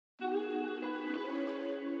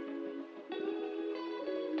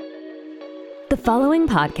The following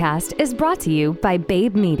podcast is brought to you by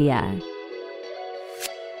Babe Media.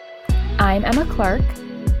 I'm Emma Clark.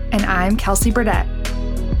 And I'm Kelsey Burdett.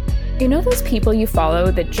 You know those people you follow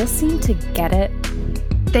that just seem to get it?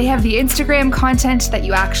 They have the Instagram content that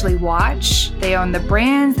you actually watch, they own the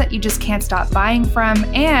brands that you just can't stop buying from,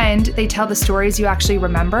 and they tell the stories you actually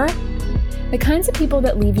remember. The kinds of people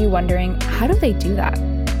that leave you wondering, how do they do that?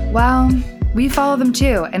 Well, we follow them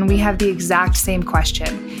too, and we have the exact same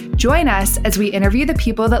question. Join us as we interview the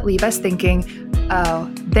people that leave us thinking,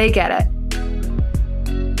 oh, they get it.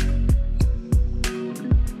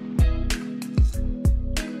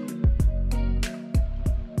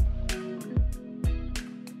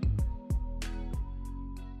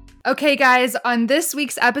 Okay, guys, on this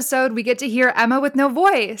week's episode, we get to hear Emma with no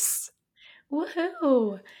voice.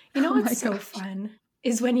 Woohoo! You know what's so fun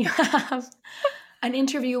is when you have an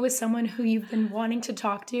interview with someone who you've been wanting to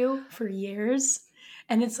talk to for years,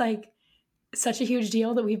 and it's like such a huge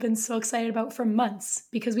deal that we've been so excited about for months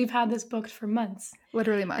because we've had this booked for months.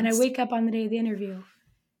 Literally months. And I wake up on the day of the interview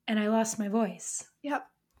and I lost my voice. Yep.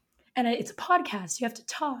 And it's a podcast. You have to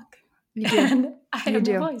talk. You do. And I have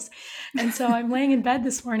no voice. And so I'm laying in bed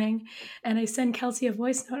this morning and I send Kelsey a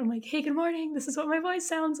voice note. I'm like, hey, good morning. This is what my voice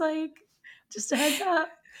sounds like. Just a heads up.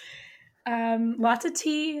 Lots of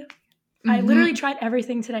tea. I literally tried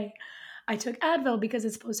everything today. I took Advil because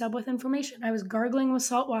it's supposed to help with inflammation. I was gargling with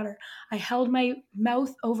salt water. I held my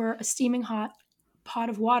mouth over a steaming hot pot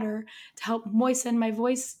of water to help moisten my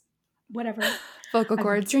voice, whatever. Vocal I'm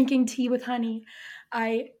cords. drinking tea with honey.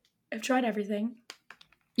 I have tried everything.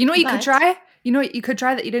 You know what you could try? You know what you could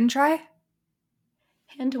try that you didn't try?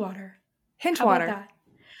 Hint water. Hint How water. about that?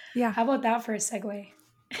 Yeah. How about that for a segue?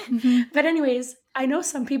 But anyways, I know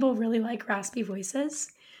some people really like raspy voices.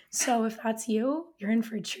 So if that's you, you're in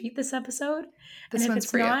for a treat this episode. This and if one's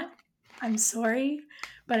it's for you. not, I'm sorry.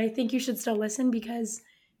 But I think you should still listen because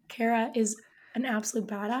Kara is an absolute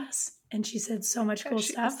badass. And she said so much cool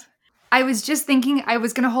stuff. I was just thinking I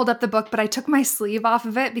was going to hold up the book, but I took my sleeve off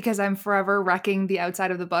of it because I'm forever wrecking the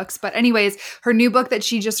outside of the books. But anyways, her new book that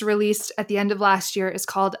she just released at the end of last year is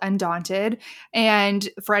called Undaunted. And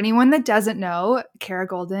for anyone that doesn't know, Kara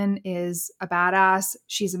Goldin is a badass.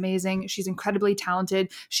 She's amazing. She's incredibly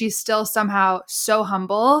talented. She's still somehow so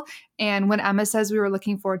humble. And when Emma says we were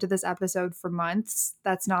looking forward to this episode for months,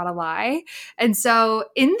 that's not a lie. And so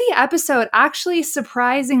in the episode, actually,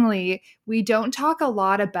 surprisingly, we don't talk a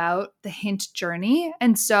lot about the Hint journey.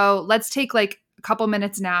 And so let's take like a couple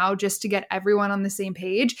minutes now just to get everyone on the same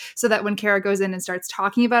page so that when Kara goes in and starts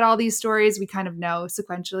talking about all these stories, we kind of know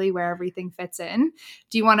sequentially where everything fits in.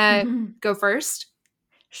 Do you want to go first?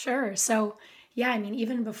 Sure. So yeah, I mean,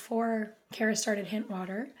 even before Kara started Hint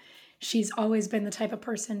Water, she's always been the type of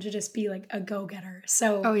person to just be like a go-getter.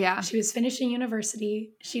 So she was finishing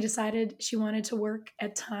university. She decided she wanted to work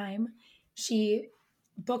at Time. She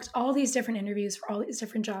booked all these different interviews for all these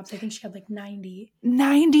different jobs. I think she had like 90.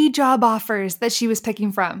 90 job offers that she was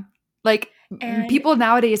picking from. Like people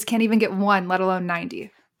nowadays can't even get one, let alone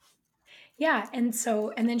 90. Yeah. And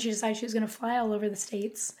then she decided she was going to fly all over the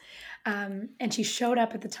States. And she showed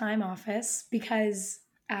up at the Time office because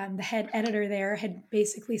the head editor there had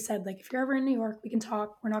basically said, like, if you're ever in New York, we can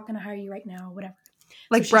talk. We're not going to hire you right now, whatever.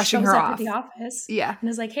 Like so brushing her off at the office. Yeah. And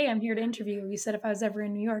was like, hey, I'm here to interview. You said if I was ever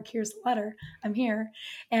in New York, here's the letter. I'm here.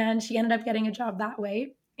 And she ended up getting a job that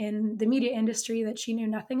way in the media industry that she knew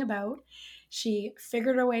nothing about. She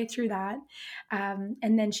figured her way through that.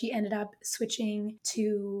 And then she ended up switching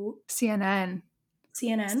to CNN.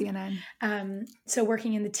 So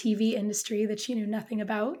working in the TV industry that she knew nothing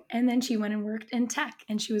about. And then she went and worked in tech.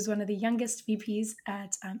 And she was one of the youngest VPs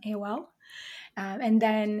at AOL. And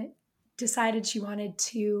then decided she wanted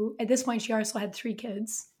to, at this point, she also had 3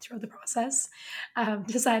 kids throughout the process,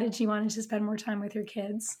 decided she wanted to spend more time with her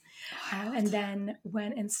kids. And then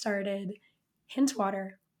went and started Hint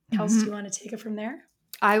Water. Kelsey, do you want to take it from there?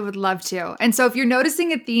 I would love to. And so if you're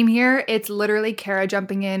noticing a theme here, it's literally Kara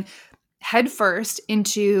jumping in head first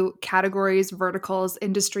into categories, verticals,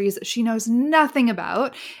 industries that she knows nothing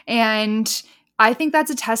about. And I think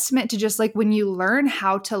that's a testament to just like when you learn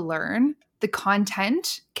how to learn, the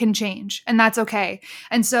content can change, and that's okay.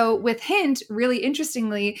 And so with Hint, really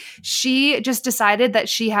interestingly, she just decided that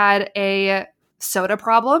she had a soda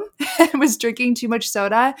problem and was drinking too much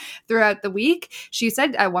soda throughout the week. She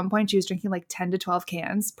said at one point she was drinking like 10 to 12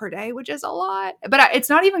 cans per day, which is a lot. But it's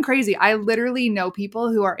not even crazy. I literally know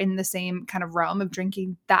people who are in the same kind of realm of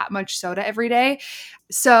drinking that much soda every day.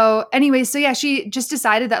 So anyways, she just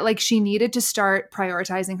decided that like she needed to start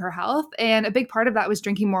prioritizing her health. And a big part of that was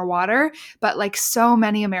drinking more water. But like so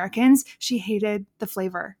many Americans, she hated the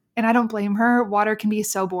flavor. And I don't blame her. Water can be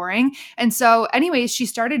so boring. And so anyways, she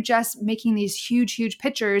started just making these huge, huge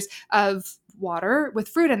pitchers of water with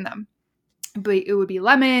fruit in them. But it would be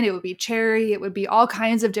lemon, it would be cherry, it would be all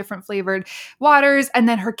kinds of different flavored waters. And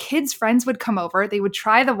then her kids' friends would come over. They would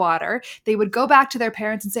try the water. They would go back to their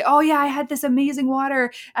parents and say, oh yeah, I had this amazing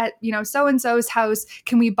water at, so-and-so's house.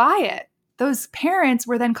 Can we buy it? Those parents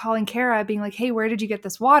were then calling Kara being like, hey, where did you get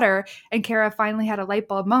this water? And Kara finally had a light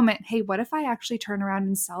bulb moment. Hey, what if I actually turn around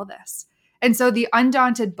and sell this? And so the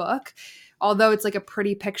Undaunted book, although it's like a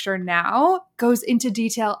pretty picture now, goes into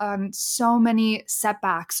detail on so many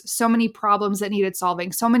setbacks, so many problems that needed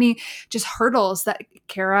solving, so many just hurdles that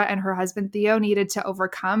Kara and her husband Theo needed to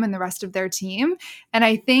overcome and the rest of their team. And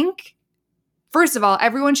I think, first of all,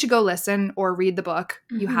 everyone should go listen or read the book.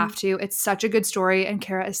 You have to. It's such a good story, and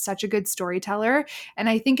Kara is such a good storyteller. And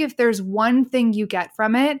I think if there's one thing you get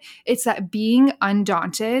from it, it's that being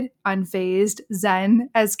undaunted, unfazed, zen,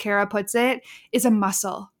 as Kara puts it, is a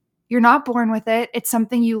muscle. You're not born with it. It's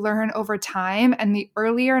something you learn over time. And the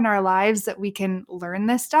earlier in our lives that we can learn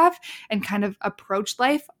this stuff and kind of approach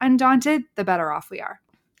life undaunted, the better off we are.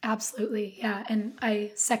 Absolutely. Yeah. And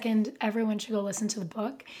I second, everyone should go listen to the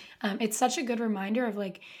book. It's such a good reminder of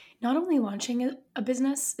like, not only launching a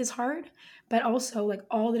business is hard, but also like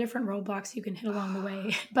all the different roadblocks you can hit along the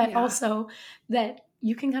way, but also that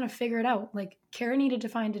you can kind of figure it out. Like Kara needed to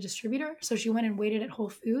find a distributor. So she went and waited at Whole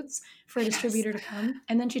Foods for a distributor to come.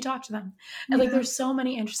 And then she talked to them. And like, there's so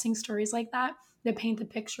many interesting stories like that paint the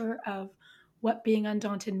picture of what being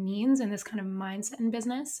undaunted means and this kind of mindset in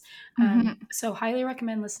business. So highly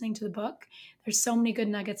recommend listening to the book. There's so many good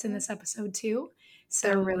nuggets in this episode too. So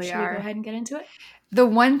there really should we go ahead and get into it? The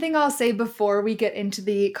one thing I'll say before we get into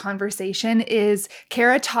the conversation is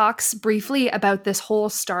Kara talks briefly about this whole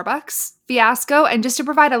Starbucks fiasco. And just to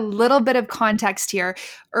provide a little bit of context here,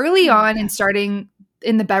 early on in starting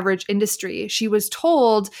in the beverage industry, she was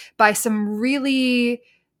told by some really,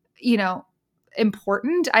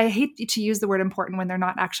 important. I hate to use the word important when they're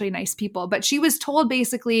not actually nice people, but she was told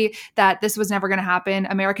basically that this was never going to happen.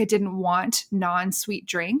 America didn't want non-sweet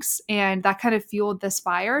drinks, and that kind of fueled this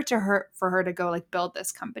fire for her to go like build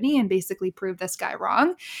this company and basically prove this guy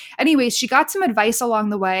wrong. Anyways, she got some advice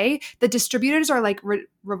along the way. The distributors are like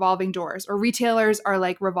revolving doors, or retailers are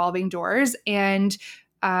like revolving doors, and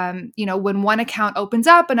when one account opens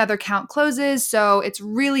up, another account closes. So it's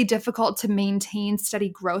really difficult to maintain steady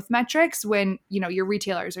growth metrics when, your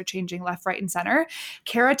retailers are changing left, right, and center.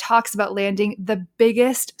 Kara talks about landing the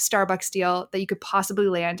biggest Starbucks deal that you could possibly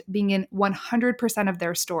land, being in 100% of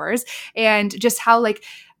their stores, and just how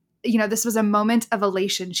this was a moment of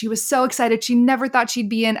elation. She was so excited. She never thought she'd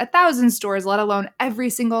be in 1,000 stores, let alone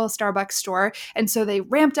every single Starbucks store. And so they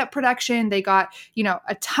ramped up production. They got,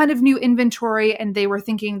 a ton of new inventory, and they were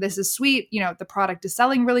thinking, this is sweet. The product is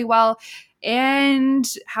selling really well. And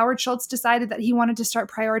Howard Schultz decided that he wanted to start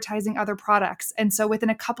prioritizing other products. And so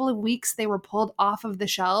within a couple of weeks, they were pulled off of the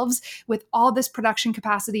shelves with all this production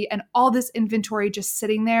capacity and all this inventory just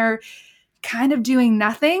sitting there, kind of doing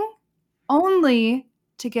nothing, only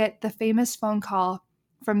to get the famous phone call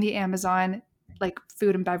from the Amazon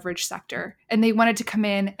food and beverage sector. And they wanted to come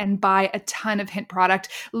in and buy a ton of Hint product,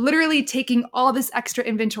 literally taking all this extra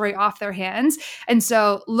inventory off their hands. And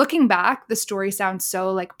so looking back, the story sounds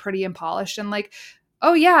so pretty and polished and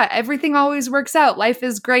oh yeah, everything always works out. Life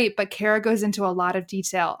is great. But Kara goes into a lot of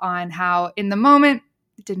detail on how in the moment,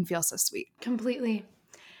 it didn't feel so sweet. Completely.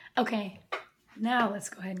 Okay, now let's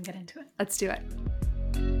go ahead and get into it. Let's do it.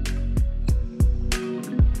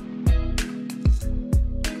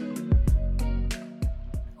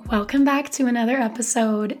 Welcome back to another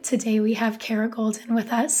episode. Today we have Kara Golden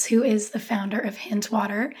with us, who is the founder of Hint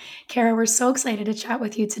Water. Kara, we're so excited to chat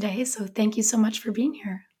with you today, so thank you so much for being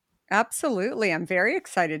here. Absolutely. I'm very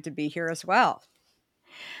excited to be here as well.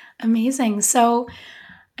 Amazing. So,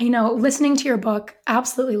 listening to your book,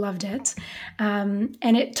 absolutely loved it. And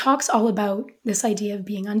it talks all about this idea of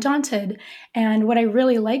being undaunted. And what I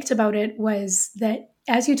really liked about it was that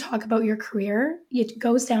as you talk about your career, it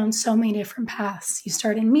goes down so many different paths. You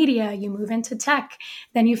start in media, you move into tech,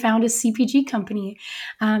 then you found a CPG company.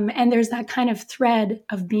 And there's that kind of thread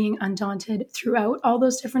of being undaunted throughout all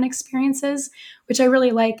those different experiences, which I really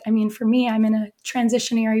like. I mean, for me, I'm in a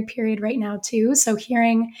transitionary period right now too. So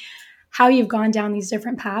hearing how you've gone down these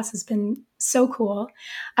different paths has been so cool.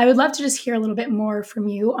 I would love to just hear a little bit more from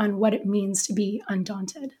you on what it means to be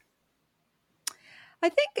undaunted. I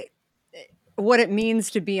think what it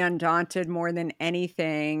means to be undaunted more than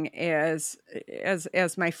anything is,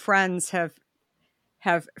 as my friends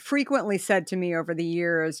have frequently said to me over the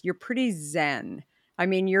years, you're pretty zen. I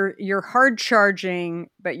mean, you're hard charging,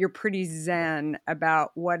 but you're pretty zen about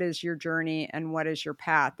what is your journey and what is your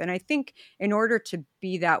path. And I think in order to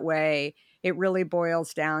be that way, it really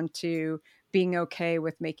boils down to being okay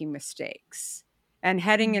with making mistakes and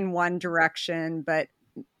heading in one direction, but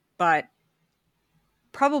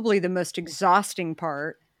probably the most exhausting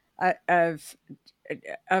part of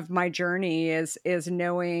my journey is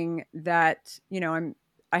knowing that, you know,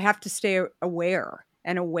 I have to stay aware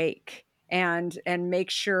and awake and make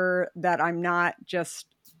sure that I'm not just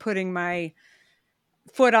putting my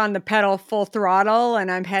foot on the pedal full throttle and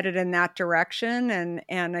I'm headed in that direction.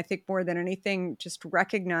 And I think more than anything, just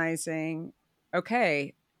recognizing,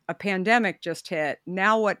 okay, a pandemic just hit.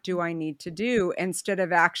 Now what do I need to do? Instead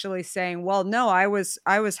of actually saying, well, no, I was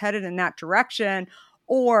headed in that direction,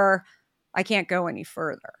 or I can't go any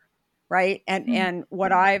further. Right. And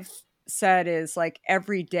what I've said is, like,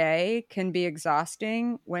 every day can be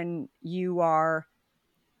exhausting when you are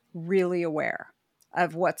really aware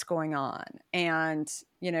of what's going on, and,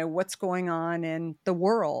 you know, what's going on in the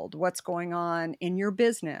world, what's going on in your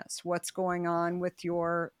business, what's going on with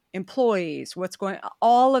your employees,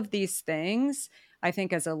 all of these things, I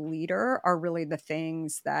think as a leader, are really the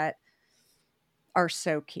things that are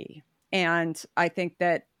so key. And I think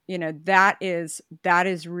that, you know, that is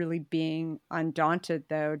really being undaunted,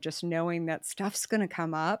 though, just knowing that stuff's going to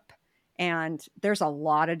come up and there's a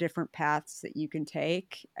lot of different paths that you can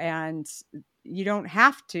take, and you don't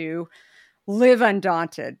have to live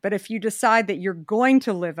undaunted. But if you decide that you're going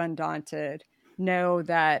to live undaunted, know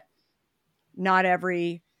that not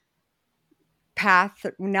every path,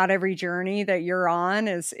 not every journey that you're on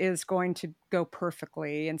is going to go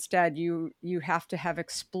perfectly. Instead, you have to have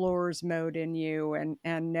explorer's mode in you,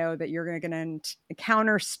 and know that you're going to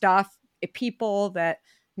encounter stuff, people that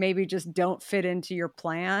maybe just don't fit into your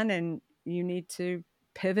plan, and you need to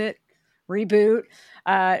pivot, reboot,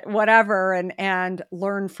 whatever, and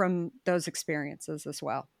learn from those experiences as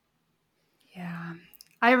well. Yeah.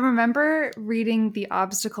 I remember reading The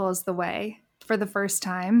Obstacle is the Way for the first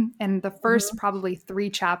time. And the first probably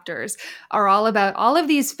 3 chapters are all about all of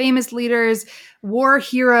these famous leaders, war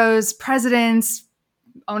heroes, presidents,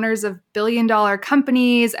 owners of billion-dollar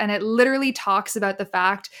companies. And it literally talks about the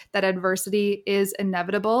fact that adversity is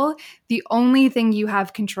inevitable. The only thing you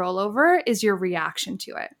have control over is your reaction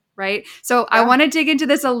to it. Right. So I want to dig into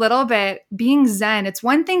this a little bit. Being zen, it's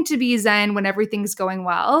one thing to be zen when everything's going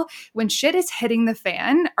well. When shit is hitting the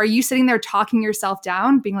fan, are you sitting there talking yourself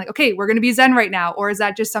down, being like, okay, we're going to be zen right now? Or is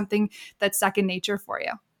that just something that's second nature for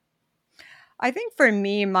you? I think for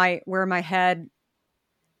me, where my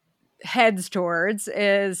heads towards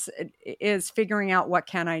is figuring out, what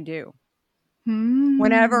can I do?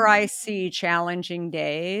 Whenever I see challenging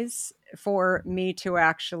days, for me to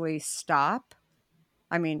actually stop.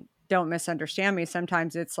 I mean, don't misunderstand me.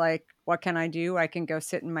 Sometimes it's like, what can I do? I can go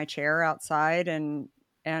sit in my chair outside and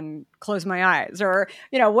close my eyes, or,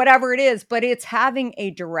 you know, whatever it is. But it's having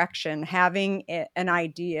a direction, having an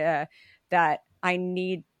idea that I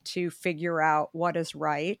need to figure out what is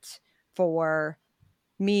right for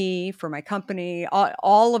me, for my company,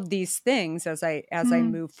 all of these things as I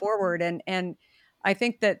move forward. And I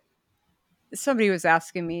think that somebody was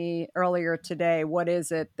asking me earlier today, what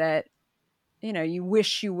is it that, you know, you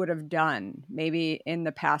wish you would have done maybe in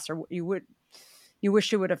the past, or you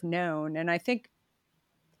wish you would have known. And I think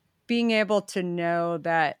being able to know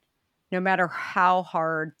that no matter how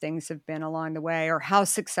hard things have been along the way, or how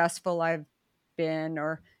successful I've been,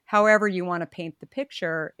 or however you want to paint the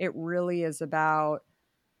picture, it really is about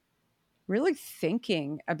really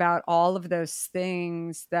thinking about all of those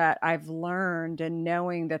things that I've learned, and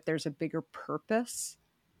knowing that there's a bigger purpose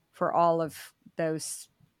for all of those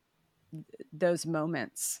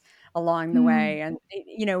moments along the way. And,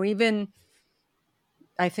 you know, even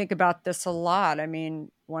I think about this a lot. I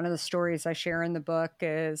mean, one of the stories I share in the book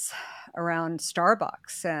is around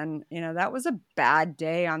Starbucks. And, you know, that was a bad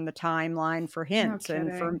day on the timeline for Hint.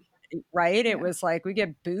 And for right, it was like, we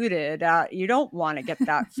get booted. You don't want to get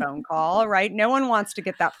that phone call, right? No one wants to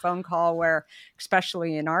get that phone call where,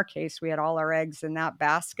 especially in our case, we had all our eggs in that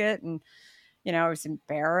basket. And, you know, I was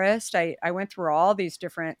embarrassed. I went through all these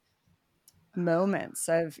different moments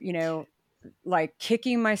of, you know, like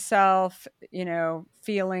kicking myself, you know,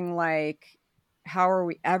 feeling like, how are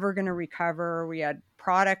we ever going to recover? We had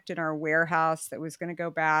product in our warehouse that was going to go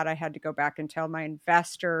bad. I had to go back and tell my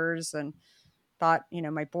investors, and thought, you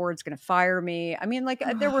know, my board's going to fire me. I mean, like,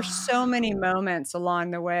 there were so many moments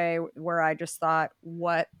along the way where I just thought,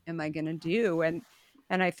 what am I going to do? And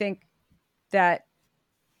I think that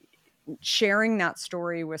sharing that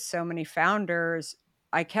story with so many founders,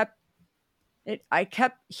 I kept I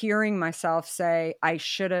kept hearing myself say, I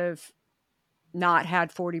should have not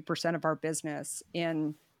had 40% of our business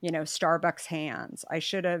in, Starbucks hands. I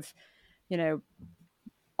should have,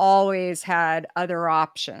 always had other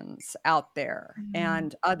options out there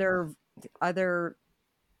and other,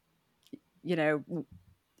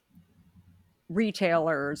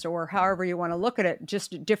 retailers, or however you want to look at it,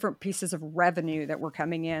 just different pieces of revenue that were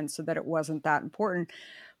coming in, so that it wasn't that important.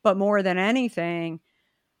 But more than anything,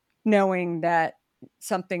 knowing that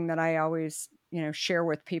something that I always, share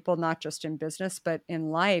with people, not just in business, but in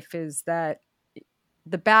life, is that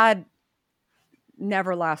the bad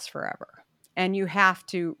never lasts forever. And you have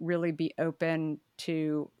to really be open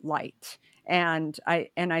to light. And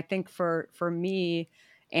I think for me,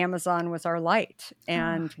 Amazon was our light.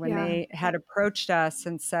 And when they had approached us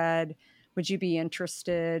and said, would you be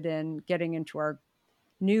interested in getting into our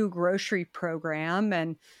new grocery program?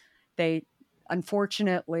 And they,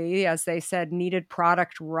 unfortunately, as they said, needed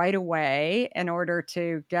product right away in order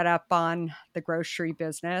to get up on the grocery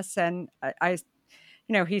business. And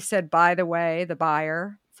he said, by the way, the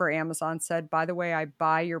buyer for Amazon said, by the way, I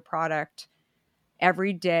buy your product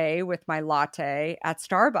every day with my latte at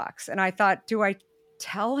Starbucks. And I thought, do I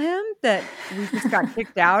tell him that we just got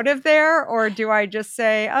kicked out of there? Or do I just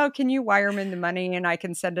say, oh, can you wire me the money and I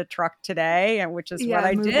can send a truck today? And which is what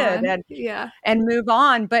I did. And move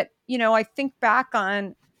on. But, I think back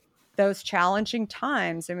on those challenging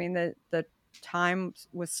times. I mean, the time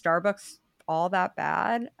with Starbucks all that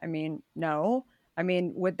bad? I mean, no. I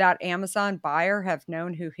mean, would that Amazon buyer have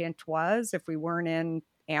known who Hint was if we weren't in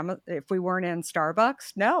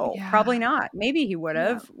Starbucks? No, probably not. Maybe he would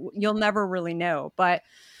have. Yeah. You'll never really know. But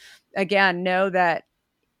again, know that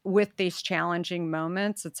with these challenging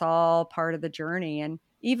moments, it's all part of the journey. And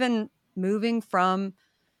even moving from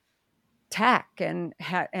tech and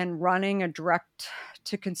running a direct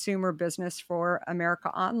to consumer business for America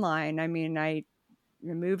Online. I mean, I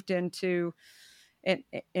moved into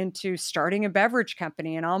starting a beverage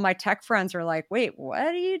company, and all my tech friends are like, wait, what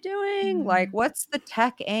are you doing? Like, what's the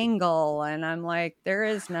tech angle? And I'm like, there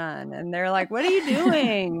is none. And they're like, what are you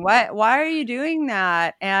doing? Why are you doing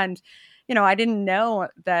that? And, I didn't know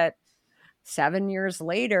that 7 years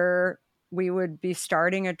later, we would be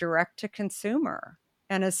starting a direct to consumer.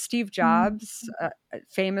 And as Steve Jobs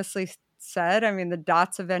famously said, I mean, the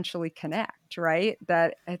dots eventually connect, right?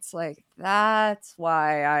 That it's like, that's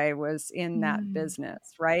why I was in that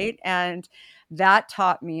business, right? And that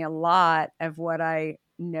taught me a lot of what I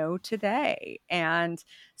know today. And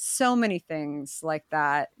so many things like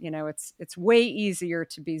that. It's way easier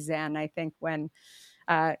to be Zen, I think, when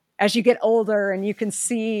as you get older and you can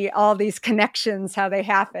see all these connections, how they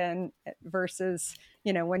happen, versus,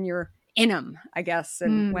 when you're in them, I guess,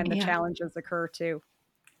 and when the challenges occur too.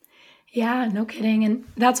 Yeah, no kidding. And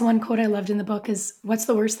that's one quote I loved in the book is, what's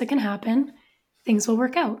the worst that can happen? Things will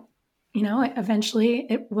work out. Eventually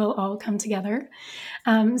it will all come together.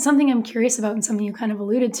 Something I'm curious about, and something you kind of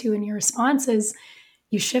alluded to in your response, is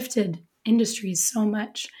you shifted industries so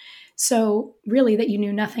much. So really that you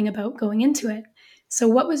knew nothing about going into it. So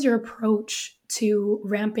what was your approach to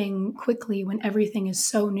ramping quickly when everything is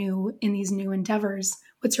so new in these new endeavors?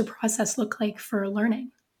 What's your process look like for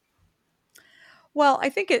learning? Well, I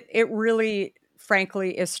think it really,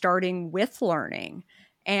 frankly, is starting with learning.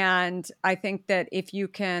 And I think that if you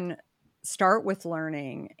can start with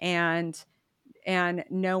learning and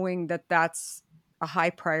knowing that that's a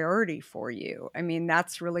high priority for you, I mean,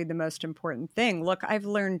 that's really the most important thing. Look, I've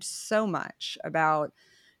learned so much about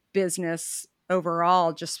business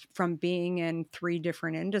overall just from being in 3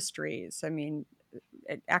 different industries. I mean,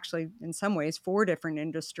 actually, in some ways, 4 different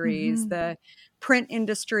industries, the print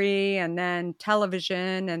industry, and then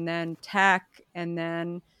television, and then tech, and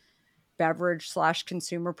then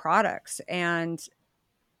beverage/consumer products. And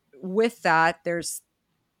with that,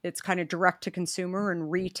 it's kind of direct to consumer, and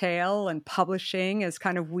retail and publishing is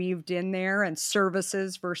kind of weaved in there, and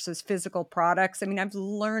services versus physical products. I mean, I've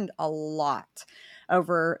learned a lot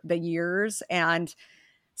over the years, and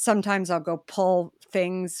sometimes I'll go pull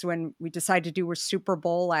things when we decide to do a Super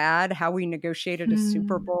Bowl ad, how we negotiated a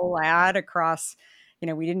Super Bowl ad across,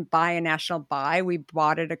 we didn't buy a national buy. We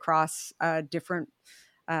bought it across different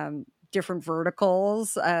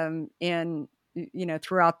verticals in,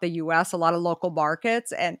 throughout the US, a lot of local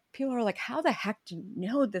markets. And people are like, how the heck do you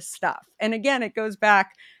know this stuff? And again, it goes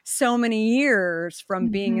back so many years from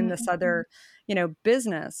being in this other,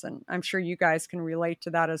 business. And I'm sure you guys can relate to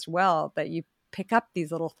that as well, that you pick up these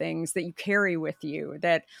little things that you carry with you,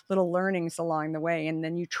 that little learnings along the way, and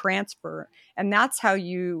then you transfer. And that's how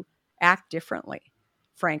you act differently,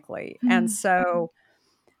 frankly. And so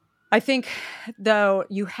I think, though,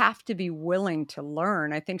 you have to be willing to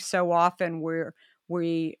learn. I think so often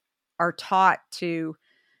we are taught to,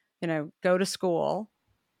 go to school,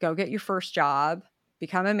 go get your first job,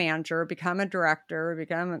 become a manager, become a director,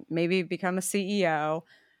 become a CEO.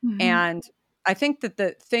 Mm-hmm. And I think that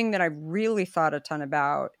the thing that I've really thought a ton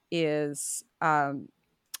about is, as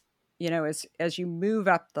you move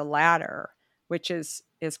up the ladder, which is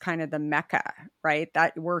kind of the mecca, right?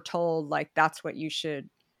 That we're told like that's what you should.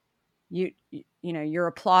 You're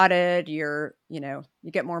applauded, you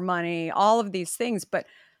get more money, all of these things. But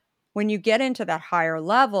when you get into that higher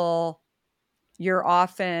level, you're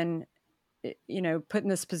often, put in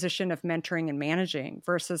this position of mentoring and managing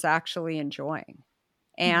versus actually enjoying.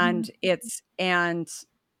 And and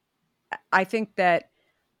I think that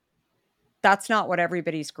that's not what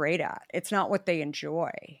everybody's great at. It's not what they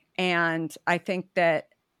enjoy. And I think that,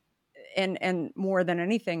 and more than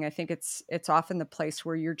anything, I think it's often the place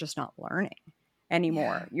where you're just not learning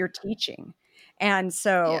anymore. You're teaching. And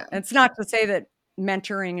so it's not to say that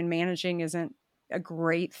mentoring and managing isn't a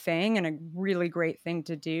great thing and a really great thing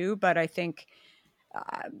to do. But I think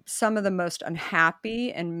some of the most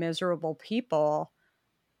unhappy and miserable people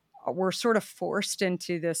were sort of forced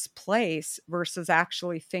into this place versus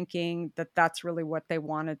actually thinking that that's really what they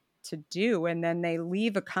wanted to do. And then they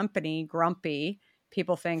leave a company grumpy.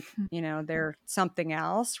 People think, they're something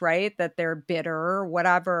else, right? That they're bitter or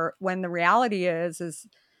whatever, when the reality is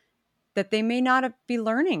that they may not be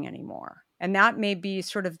learning anymore. And that may be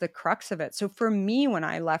sort of the crux of it. So for me, when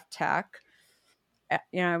I left tech,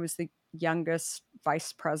 I was the youngest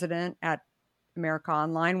vice president at America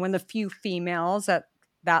Online, one of the few females at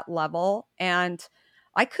that level. And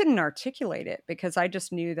I couldn't articulate it because I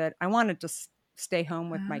just knew that I wanted to stay home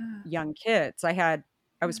with my young kids. I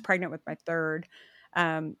was pregnant with my third.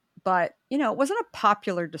 But, it wasn't a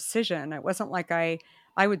popular decision. It wasn't like I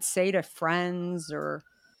would say to friends or,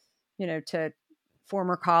 to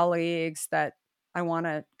former colleagues that I want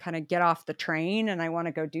to kind of get off the train and I want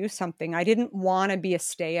to go do something. I didn't want to be a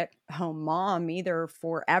stay-at-home mom either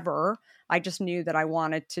forever. I just knew that I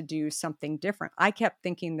wanted to do something different. I kept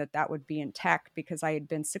thinking that that would be in tech because I had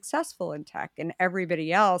been successful in tech and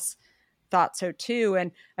everybody else thought so too.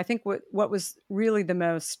 And I think what was really the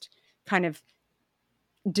most kind of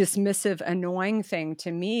dismissive, annoying thing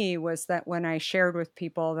to me was that when I shared with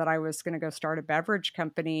people that I was going to go start a beverage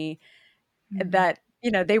company, that,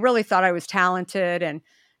 they really thought I was talented and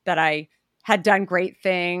that I had done great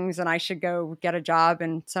things and I should go get a job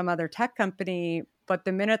in some other tech company. But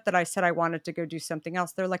the minute that I said I wanted to go do something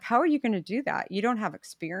else, they're like, how are you going to do that? You don't have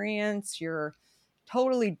experience. You're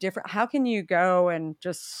totally different. How can you go and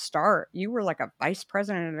just start? You were like a vice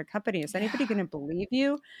president at a company. Is anybody going to believe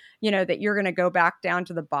you, that you're going to go back down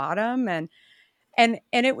to the bottom? And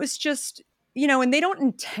it was just, and they don't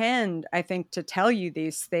intend, I think, to tell you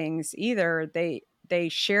these things either. They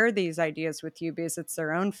share these ideas with you because it's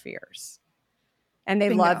their own fears. And they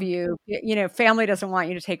love you. Family doesn't want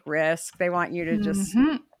you to take risks. They want you to just,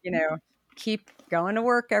 keep going to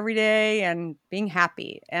work every day and being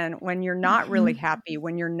happy. And when you're not really happy,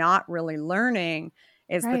 when you're not really learning,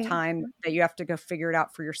 is the time that you have to go figure it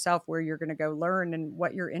out for yourself, where you're going to go learn and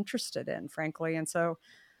what you're interested in, frankly. And so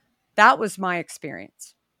that was my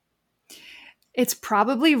experience. It's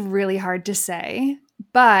probably really hard to say,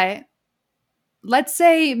 but let's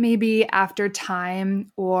say maybe after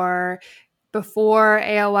time or before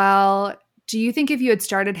AOL, do you think if you had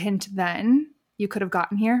started Hint then, you could have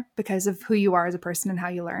gotten here because of who you are as a person and how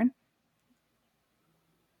you learn?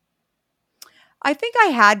 I think I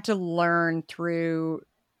had to learn through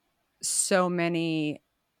so many.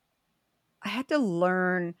 I had to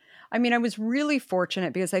learn. I mean, I was really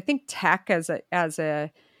fortunate because I think tech as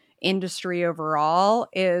a industry overall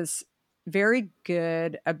is very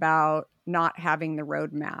good about not having the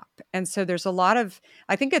roadmap. And so there's a lot of,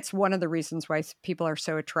 I think it's one of the reasons why people are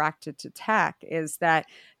so attracted to tech is that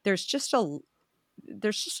there's just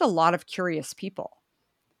a lot of curious people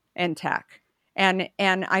in tech. And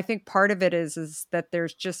I think part of it is that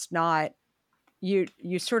there's just not, you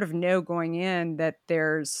sort of know going in that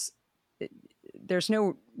there's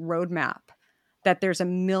no roadmap, that there's a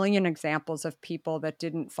million examples of people that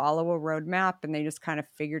didn't follow a roadmap and they just kind of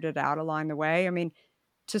figured it out along the way. I mean,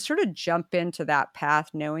 to sort of jump into that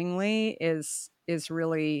path knowingly is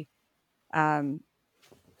really,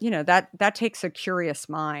 that takes a curious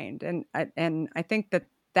mind. And I think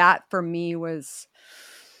that for me was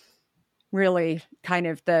really kind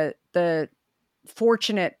of the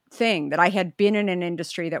fortunate thing that I had been in an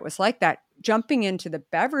industry that was like that. Jumping into the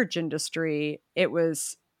beverage industry, it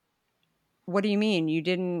was what do you mean? You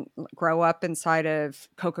didn't grow up inside of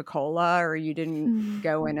Coca-Cola, or you didn't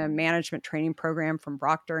go in a management training program from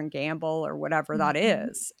Procter and Gamble or whatever that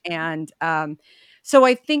is. And so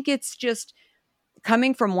I think it's just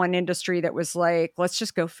coming from one industry that was like, let's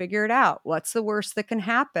just go figure it out. What's the worst that can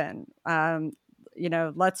happen?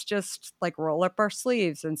 Let's just like roll up our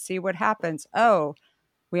sleeves and see what happens. Oh,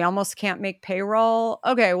 we almost can't make payroll.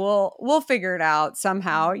 Okay, well, we'll figure it out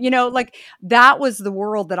somehow. Like that was the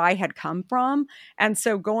world that I had come from. And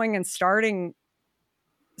so going and starting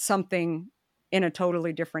something in a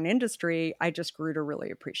totally different industry, I just grew to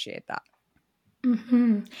really appreciate that.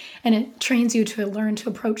 And it trains you to learn to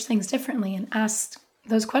approach things differently and ask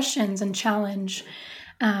those questions and challenge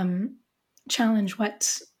what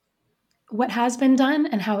has been done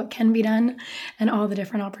and how it can be done and all the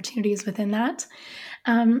different opportunities within that.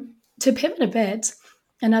 To pivot a bit,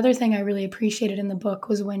 another thing I really appreciated in the book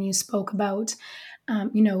was when you spoke about,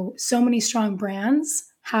 so many strong brands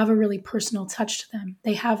have a really personal touch to them.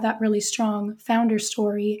 They have that really strong founder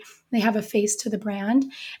story. They have a face to the brand,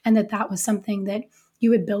 and that was something that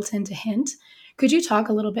you had built into Hint. Could you talk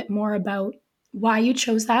a little bit more about why you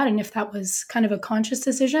chose that, and if that was kind of a conscious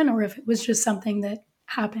decision or if it was just something that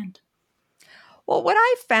happened? Well, what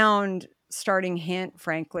I found starting Hint,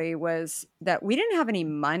 frankly, was that we didn't have any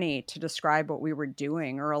money to describe what we were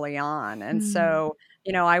doing early on. And so,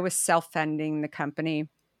 I was self-funding the company.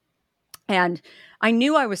 And I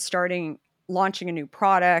knew I was launching a new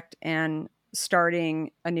product and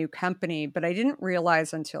starting a new company, but I didn't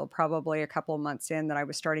realize until probably a couple of months in that I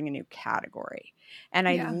was starting a new category. And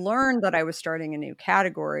I learned that I was starting a new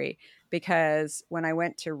category because when I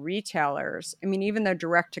went to retailers, I mean, even though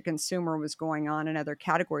direct to consumer was going on in other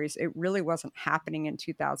categories, it really wasn't happening in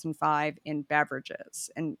 2005 in beverages.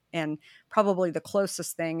 And probably the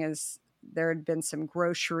closest thing is there had been some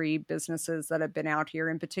grocery businesses that have been out here,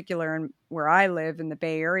 in particular, in where I live in the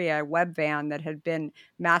Bay Area, Webvan, that had been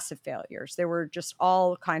massive failures. There were just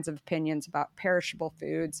all kinds of opinions about perishable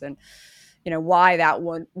foods and, why that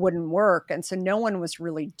wouldn't work. And so no one was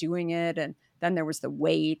really doing it. And then there was the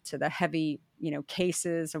weight to the heavy,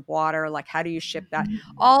 cases of water. Like, how do you ship that?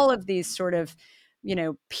 All of these sort of,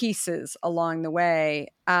 pieces along the way.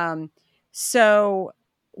 So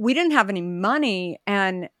we didn't have any money,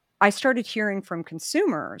 and I started hearing from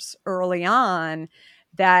consumers early on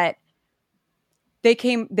that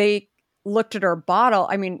they looked at our bottle.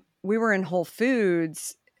 I mean, we were in Whole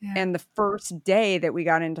Foods, and the first day that we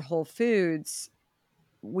got into Whole Foods,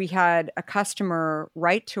 we had a customer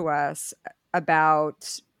write to us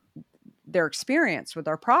about their experience with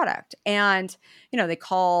our product. And, they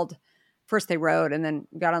called. First they wrote and then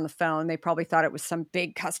got on the phone. They probably thought it was some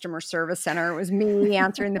big customer service center. It was me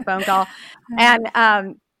answering the phone call.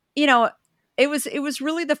 And, it was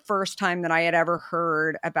really the first time that I had ever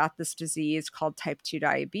heard about this disease called type 2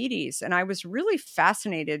 diabetes. And I was really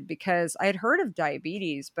fascinated because I had heard of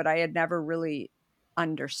diabetes, but I had never really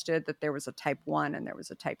understood that there was a type 1 and there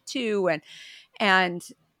was a type 2. And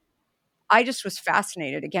I just was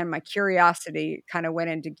fascinated. Again, my curiosity kind of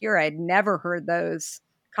went into gear. I had never heard those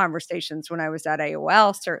conversations when I was at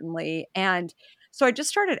AOL, certainly. And so I just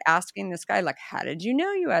started asking this guy, like, how did you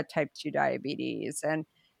know you had type 2 diabetes?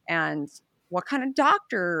 And what kind of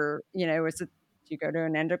doctor, is it, do you go to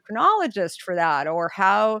an endocrinologist for that? Or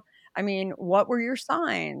what were your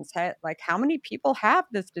signs? How many people have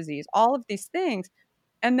this disease? All of these things.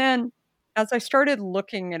 And then as I started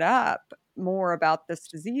looking it up more about this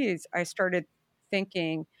disease, I started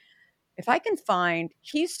thinking, if I can find,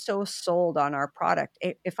 he's so sold on our product.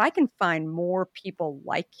 If I can find more people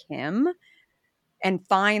like him and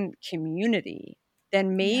find community,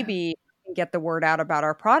 then maybe I can get the word out about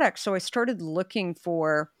our product. So I started looking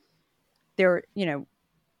for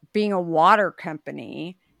being a water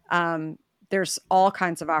company, there's all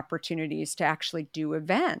kinds of opportunities to actually do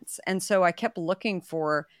events. And so I kept looking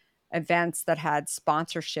for events that had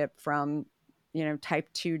sponsorship from type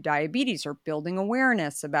 2 diabetes or building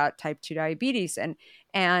awareness about type 2 diabetes.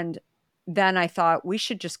 And then I thought we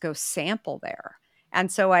should just go sample there. And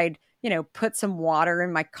so I'd, put some water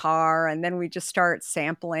in my car, and then we just start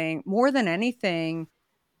sampling more than anything,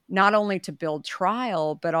 not only to build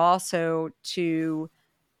trial, but also to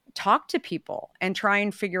talk to people and try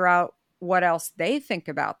and figure out what else they think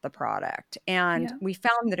about the product. And we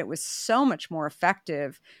found that it was so much more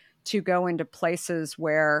effective to go into places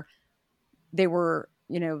where they were,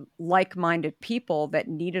 like-minded people that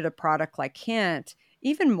needed a product like Hint,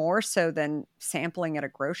 even more so than sampling at a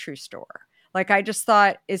grocery store. Like, I just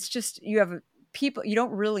thought it's just, you have people, you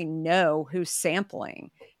don't really know who's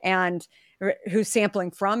sampling and who's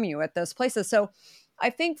sampling from you at those places. So I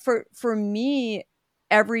think for me,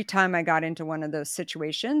 every time I got into one of those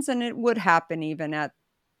situations, and it would happen even at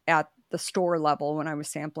the store level when I was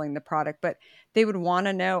sampling the product, but they would want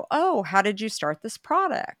to know, oh, how did you start this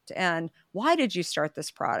product? And why did you start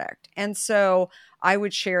this product? And so I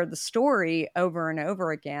would share the story over and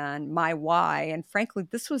over again, my why. And frankly,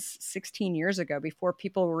 this was 16 years ago, before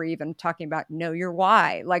people were even talking about know your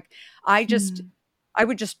why. Like I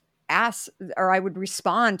would just ask, or I would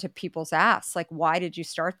respond to people's asks, like, why did you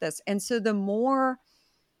start this? And so the more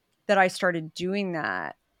that I started doing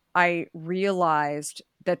that, I realized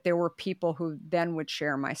that there were people who then would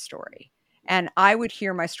share my story, and I would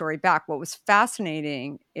hear my story back. What was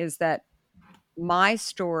fascinating is that my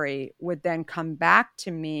story would then come back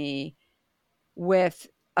to me with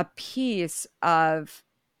a piece of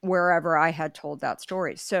wherever I had told that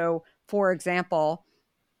story. So, for example,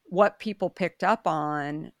 what people picked up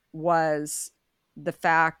on was the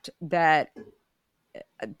fact that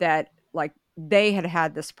like they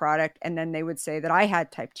had this product, and then they would say that I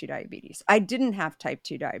had type 2 diabetes. I didn't have type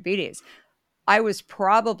 2 diabetes. I was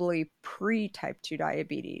probably pre type 2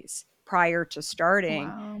 diabetes prior to starting,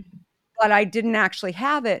 Wow. but I didn't actually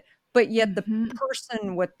have it. But yet the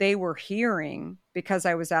person, what they were hearing, because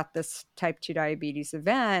I was at this type 2 diabetes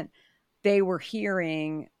event, they were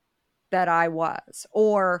hearing that I was.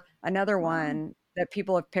 Or another one that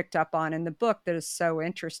people have picked up on in the book that is so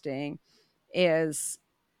interesting is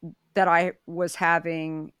that I was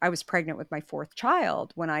pregnant with my fourth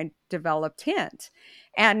child when I developed HINT.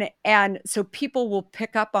 And so people will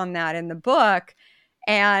pick up on that in the book.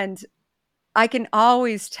 And I can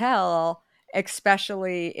always tell,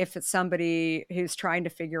 especially if it's somebody who's trying to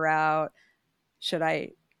figure out, should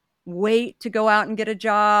I wait to go out and get a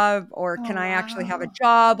job, or can I actually have a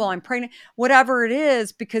job while I'm pregnant? Whatever it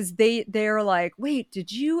is, because they're like, wait,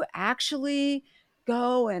 did you actually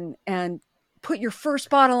go and put your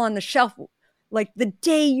first bottle on the shelf like the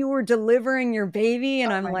day you were delivering your baby?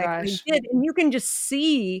 And I'm like, I did. And you can just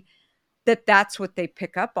see that that's what they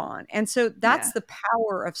pick up on. And so that's the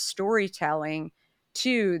power of storytelling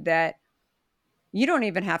too, that you don't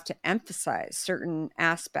even have to emphasize certain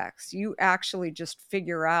aspects. You actually just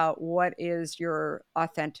figure out what is your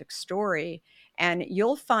authentic story, and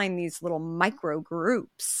you'll find these little micro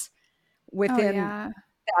groups within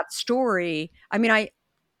that story. I mean,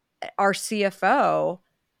 our CFO,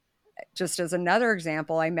 just as another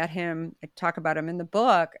example, I met him, I talk about him in the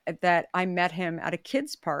book, that I met him at a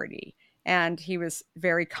kids' party, and he was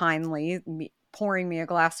very kindly pouring me a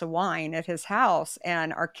glass of wine at his house,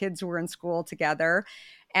 and our kids were in school together.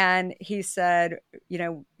 And he said,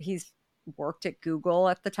 he's worked at Google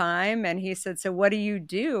at the time. And he said, so what do you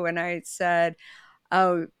do? And I said,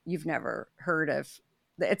 oh, you've never heard of,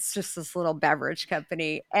 it's just this little beverage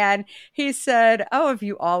company. And he said, oh, have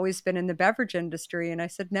you always been in the beverage industry? And I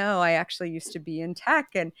said, no, I actually used to be in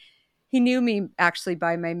tech. And he knew me actually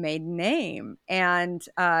by my maiden name, and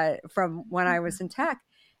from when I was in tech.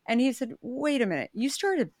 And he said, wait a minute, you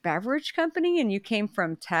started a beverage company and you came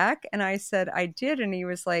from tech? And I said, I did. And he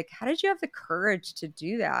was like, how did you have the courage to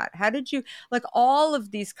do that? How did you, like, all of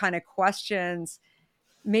these kind of questions,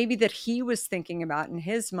 maybe that he was thinking about in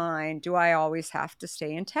his mind. Do I always have to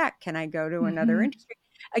stay in tech? Can I go to another industry?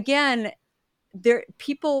 Again,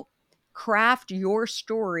 people craft your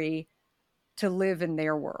story to live in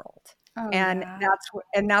their world.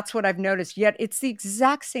 That's what I've noticed. Yet it's the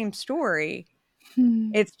exact same story.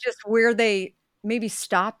 It's just where they maybe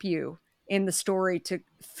stop you in the story to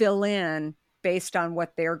fill in based on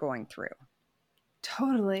what they're going through.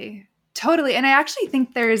 Totally. And I actually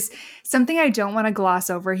think there's something I don't want to gloss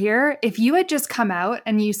over here. If you had just come out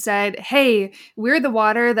and you said, hey, we're the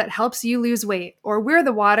water that helps you lose weight, or we're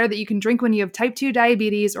the water that you can drink when you have type 2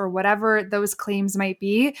 diabetes, or whatever those claims might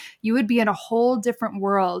be, you would be in a whole different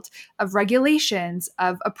world of regulations,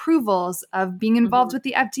 of approvals, of being involved with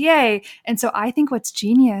the FDA. And so I think what's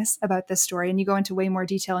genius about this story, and you go into way more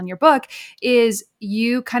detail in your book, is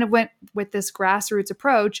you kind of went with this grassroots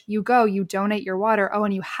approach. You donate your water. Oh,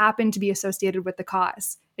 and you happen to be associated with the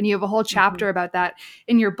cause. And you have a whole chapter about that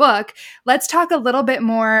in your book. Let's talk a little bit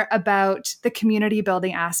more about the community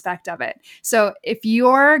building aspect of it. So if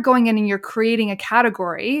you're going in and you're creating a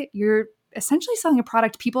category, you're essentially selling a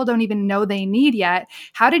product people don't even know they need yet.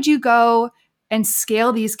 How did you go and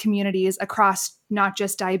scale these communities across not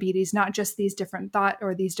just diabetes, not just these different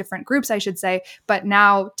these different groups, I should say, but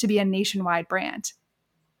now to be a nationwide brand?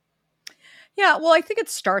 Yeah, well, I think it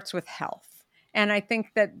starts with health. And I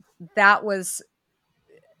think that was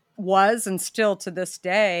and still to this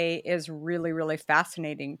day is really, really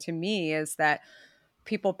fascinating to me, is that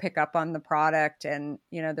people pick up on the product and,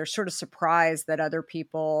 they're sort of surprised that other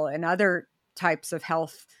people and other types of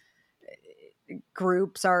health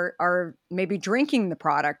groups are maybe drinking the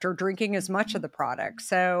product or drinking as much of the product.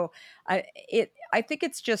 So I think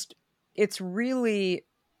it's really,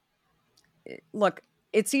 look,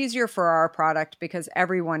 it's easier for our product because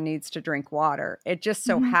everyone needs to drink water. It just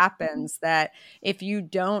so happens that if you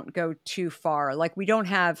don't go too far, like we don't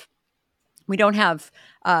have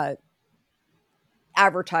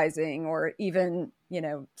advertising or even,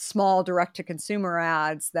 small direct to consumer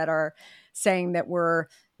ads that are saying that we're,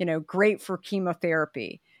 great for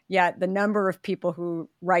chemotherapy. Yet the number of people who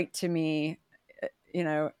write to me,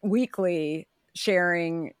 weekly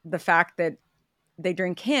sharing the fact that they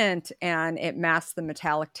drink Hint and it masks the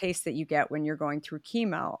metallic taste that you get when you're going through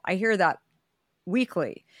chemo. I hear that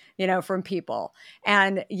weekly, from people.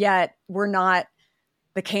 And yet we're not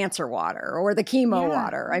the cancer water or the chemo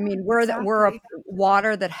water. I mean, we're a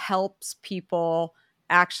water that helps people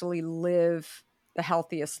actually live the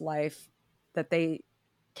healthiest life that they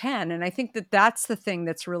can. And I think that that's the thing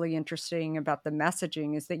that's really interesting about the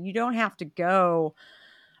messaging, is that you don't have to go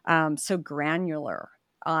so granular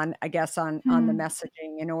on the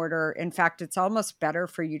messaging in fact, it's almost better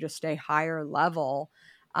for you to stay higher level.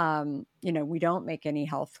 We don't make any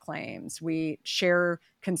health claims. We share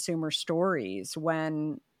consumer stories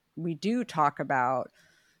when we do talk about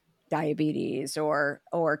diabetes or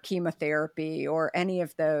chemotherapy or any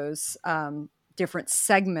of those different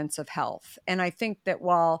segments of health. And I think that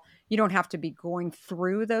while you don't have to be going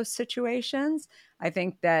through those situations, I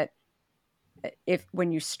think that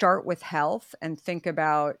when you start with health and think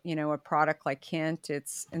about, a product like Hint,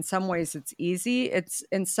 it's in some ways it's easy. It's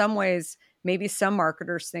in some ways, maybe some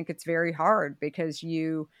marketers think it's very hard because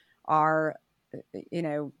you are,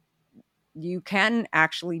 you can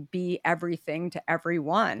actually be everything to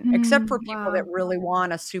everyone, except for people that really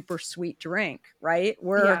want a super sweet drink, right?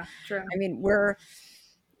 True.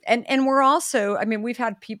 And we're also, we've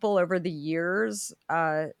had people over the years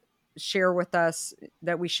share with us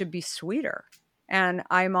that we should be sweeter. And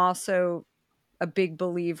I'm also a big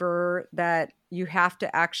believer that you have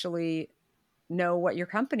to actually know what your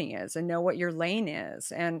company is and know what your lane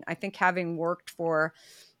is. And I think having worked for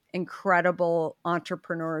incredible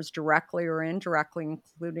entrepreneurs directly or indirectly,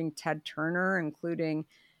 including Ted Turner, including,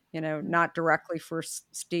 not directly for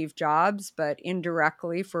Steve Jobs, but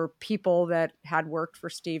indirectly for people that had worked for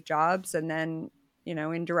Steve Jobs, and then,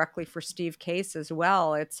 indirectly for Steve Case as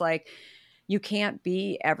well. It's like, you can't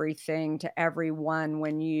be everything to everyone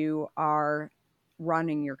when you are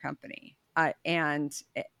running your company. And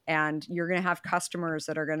you're going to have customers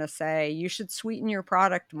that are going to say, you should sweeten your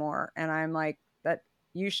product more. And I'm like,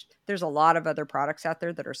 there's a lot of other products out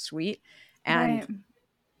there that are sweet, and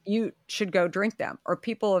you should go drink them. Or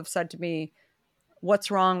people have said to me,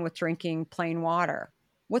 what's wrong with drinking plain water?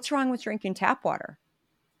 What's wrong with drinking tap water?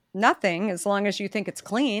 Nothing, as long as you think it's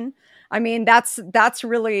clean. That's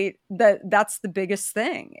really that's the biggest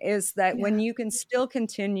thing, is that when you can still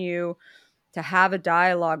continue to have a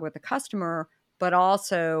dialogue with the customer, but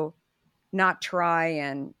also not try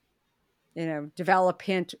and, develop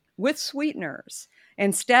Hint with sweeteners.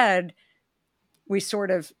 Instead, we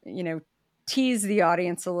sort of, tease the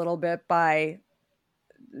audience a little bit by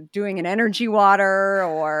doing an energy water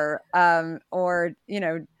or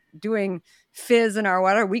doing fizz in our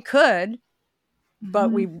water. We could,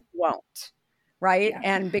 but we won't. Right. Yeah.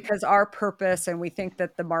 And because our purpose, and we think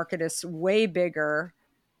that the market is way bigger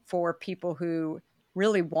for people who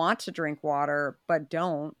really want to drink water, but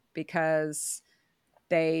don't, because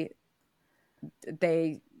they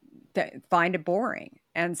find it boring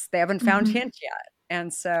and they haven't found Hint yet.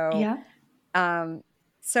 And so,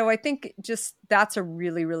 so I think just that's a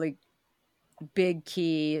really, really big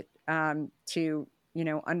key to,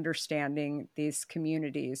 understanding these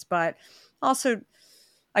communities. But also,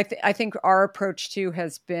 I think our approach too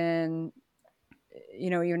has been,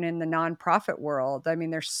 even in the nonprofit world.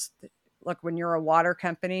 Look, when you're a water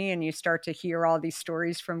company and you start to hear all these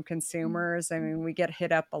stories from consumers, we get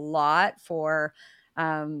hit up a lot for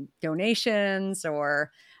donations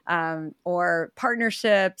or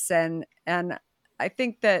partnerships, and I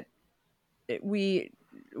think that we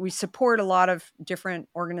support a lot of different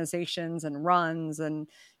organizations and runs and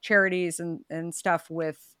charities and stuff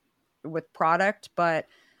with product, but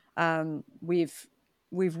we've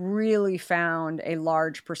really found a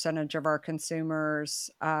large percentage of our consumers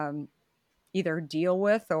either deal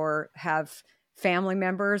with or have family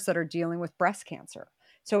members that are dealing with breast cancer.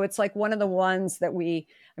 So it's like one of the ones that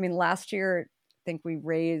last year, I think we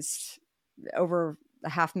raised over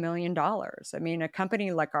 $500,000. A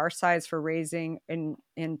company like our size, for raising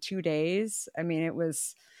in 2 days, it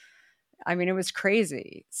was I mean, it was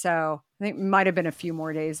crazy. So I think it might have been a few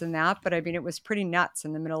more days than that, but I mean, it was pretty nuts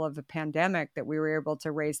in the middle of a pandemic that we were able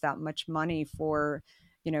to raise that much money for,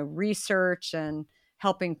 research and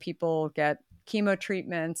helping people get chemo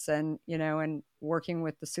treatments and, and working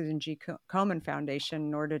with the Susan G. Komen Foundation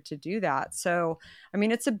in order to do that. So, I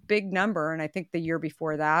mean, it's a big number. And I think the year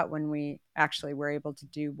before that, when we actually were able to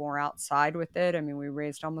do more outside with it, I mean, we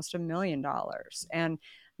raised almost $1 million. And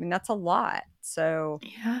I mean, that's a lot. So,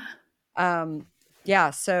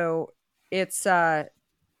 so it's,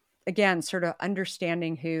 again, sort of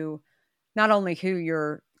understanding not only who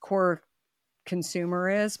your core consumer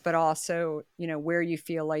is, but also, where you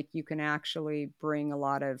feel like you can actually bring a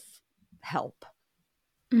lot of help.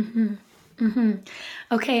 Mm-hmm. Mm-hmm.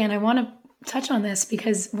 Okay. And I want to touch on this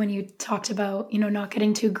because when you talked about, not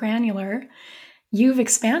getting too granular, you've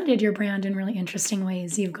expanded your brand in really interesting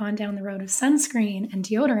ways. You've gone down the road of sunscreen and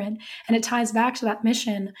deodorant, and it ties back to that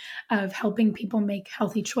mission of helping people make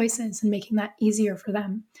healthy choices and making that easier for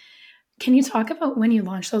them. Can you talk about when you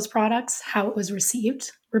launched those products, how it was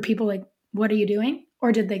received? Were people like, what are you doing?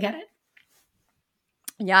 Or did they get it?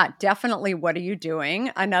 Yeah, definitely. What are you doing?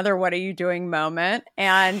 Another what are you doing moment.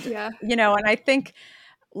 And, and I think,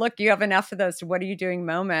 look, you have enough of those what are you doing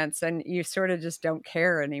moments and you sort of just don't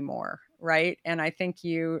care anymore. Right. And I think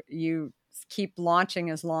you keep launching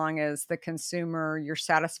as long as you're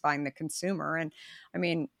satisfying the consumer. And I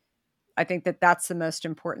mean, I think that that's the most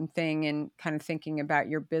important thing in kind of thinking about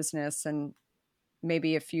your business. And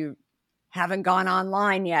maybe if you haven't gone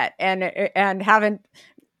online yet and haven't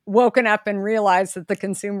woken up and realized that the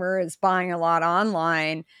consumer is buying a lot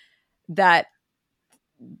online, that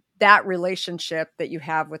relationship that you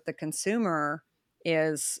have with the consumer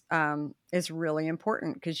is really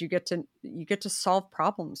important because you get to solve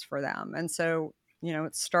problems for them. And so, the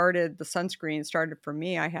sunscreen started for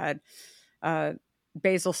me. I had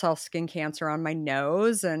basal cell skin cancer on my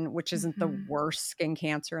nose, and which isn't the worst skin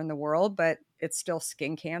cancer in the world, but it's still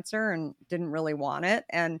skin cancer and didn't really want it.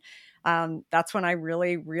 And that's when I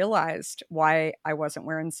really realized why I wasn't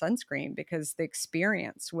wearing sunscreen, because the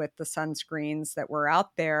experience with the sunscreens that were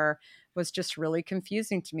out there was just really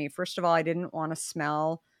confusing to me. First of all, I didn't want to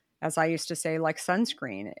smell, as I used to say, like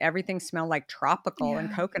sunscreen. Everything smelled like tropical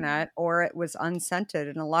and coconut, or it was unscented.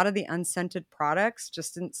 And a lot of the unscented products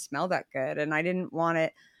just didn't smell that good. And I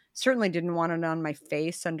certainly didn't want it on my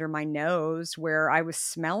face, under my nose, where I was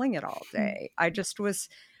smelling it all day. I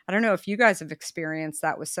don't know if you guys have experienced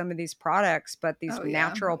that with some of these products, but these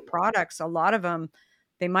natural products, a lot of them,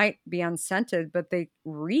 they might be unscented, but they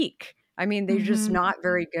reek. I mean, they're just not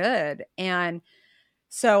very good. And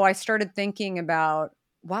so I started thinking about,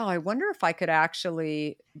 wow, I wonder if I could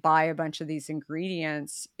actually buy a bunch of these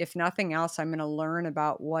ingredients. If nothing else, I'm going to learn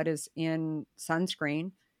about what is in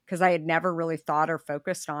sunscreen, because I had never really thought or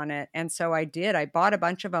focused on it. And so I did. I bought a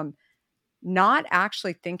bunch of them, not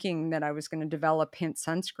actually thinking that I was going to develop Hint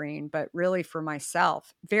sunscreen, but really for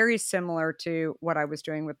myself, very similar to what I was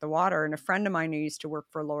doing with the water. And a friend of mine who used to work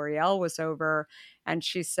for L'Oreal was over, and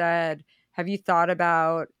she said, have you thought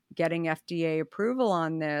about getting FDA approval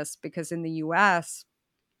on this? Because in the US,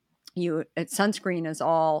 sunscreen is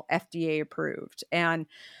all FDA approved and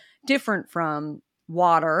different from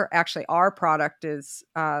water. Actually, our product is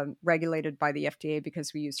regulated by the FDA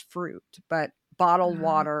because we use fruit, but bottled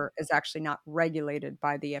water is actually not regulated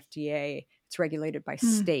by the FDA. It's regulated by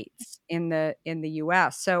states in the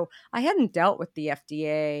US. So I hadn't dealt with the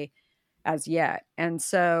FDA as yet, and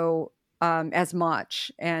so as much,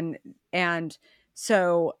 and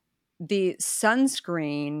so the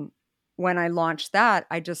sunscreen, when I launched that,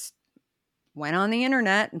 I just went on the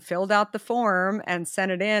internet and filled out the form and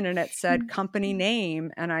sent it in, and it said company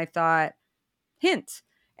name. And I thought, Hint.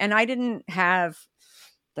 And I didn't have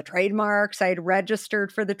the trademarks. I had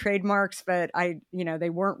registered for the trademarks, but they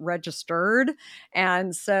weren't registered.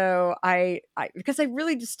 And so because I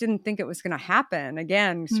really just didn't think it was going to happen.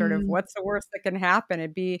 Again, sort of what's the worst that can happen?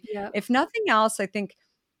 It'd be, if nothing else, I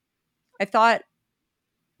thought,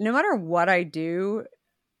 no matter what I do,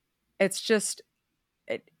 it's just,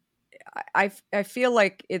 I feel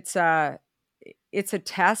like it's a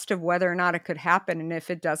test of whether or not it could happen. And if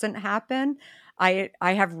it doesn't happen, I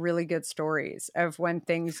have really good stories of when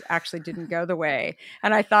things actually didn't go the way.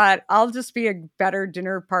 And I thought, I'll just be a better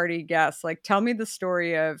dinner party guest. Like, tell me the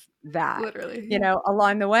story of that, literally,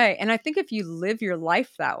 along the way. And I think if you live your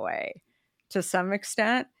life that way, to some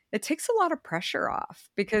extent, it takes a lot of pressure off,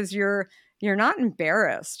 because you're not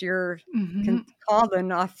embarrassed. You're called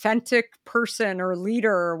an authentic person or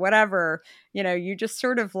leader or whatever. You just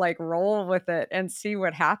sort of like roll with it and see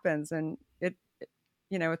what happens. And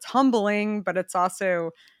it's humbling, but it's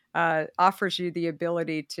also offers you the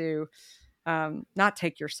ability to not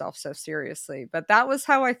take yourself so seriously. But that was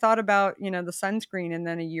how I thought about, the sunscreen. And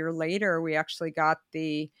then a year later, we actually got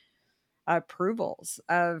the approvals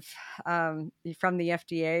of from the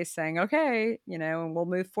FDA saying, okay, and we'll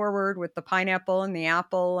move forward with the pineapple and the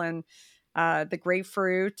apple and the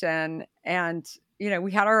grapefruit and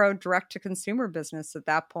we had our own direct to consumer business at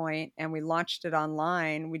that point, and we launched it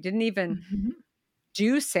online. We didn't even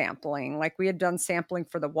do sampling. Like, we had done sampling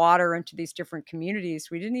for the water into these different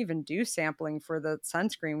communities. We didn't even do sampling for the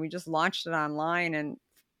sunscreen. We just launched it online and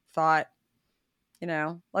thought,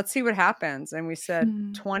 let's see what happens. And we said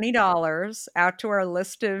 $20 out to our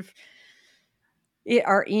list of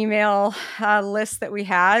our email list that we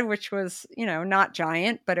had, which was, not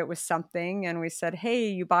giant, but it was something. And we said, hey,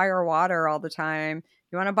 you buy our water all the time.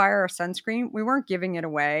 You want to buy our sunscreen? We weren't giving it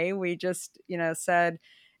away. We just, said,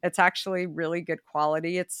 it's actually really good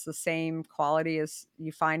quality. It's the same quality as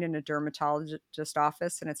you find in a dermatologist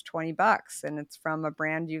office, and it's $20, and it's from a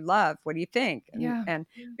brand you love. What do you think? And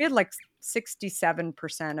we had like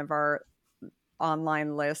 67% of our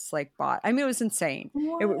online lists bought. I mean, it was insane.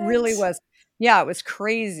 What? It really was. Yeah, it was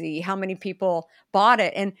crazy how many people bought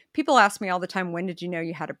it. And people ask me all the time, when did you know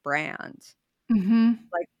you had a brand?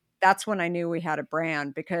 Like, that's when I knew we had a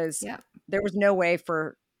brand, because there was no way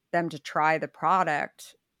for them to try the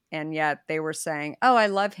product. And yet they were saying, oh, I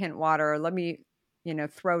love Hint water. Let me,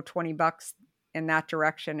 throw $20 in that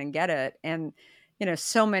direction and get it. And,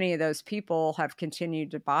 so many of those people have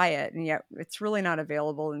continued to buy it. And yet it's really not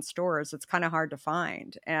available in stores. It's kind of hard to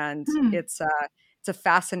find. And it's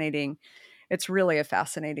really a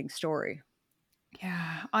fascinating story.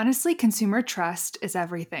 Yeah. Honestly, consumer trust is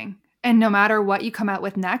everything. And no matter what you come out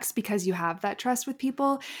with next, because you have that trust with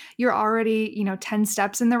people, you're already, 10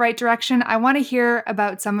 steps in the right direction. I want to hear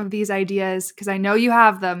about some of these ideas, because I know you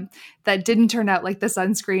have them, that didn't turn out like the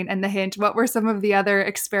sunscreen and the Hint. What were some of the other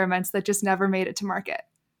experiments that just never made it to market?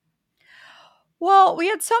 Well, we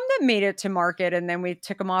had some that made it to market, and then we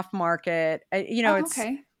took them off market.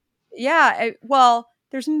 Okay. Well,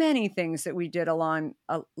 there's many things that we did along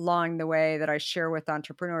the way that I share with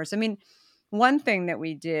entrepreneurs. I mean, one thing that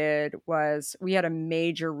we did was we had a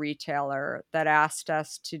major retailer that asked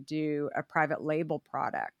us to do a private label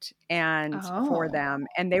product for them,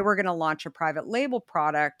 and they were going to launch a private label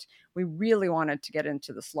product. We really wanted to get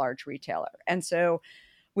into this large retailer. And so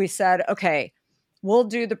we said, okay, we'll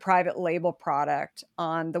do the private label product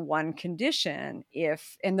on the one condition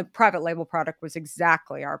and the private label product was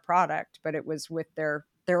exactly our product, but it was with their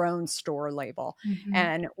own store label.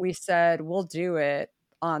 And we said, we'll do it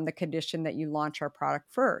on the condition that you launch our product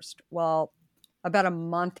first. Well, about a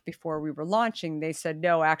month before we were launching, they said,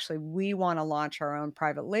 no, actually, we want to launch our own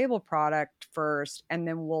private label product first, and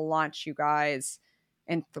then we'll launch you guys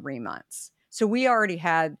in 3 months. So we already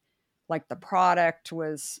had, the product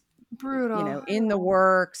was brutal, in the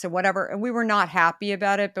works and whatever. And we were not happy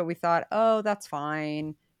about it, but we thought, oh, that's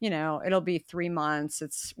fine. It'll be 3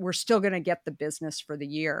 months. We're still going to get the business for the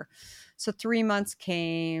year. So 3 months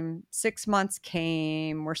came, 6 months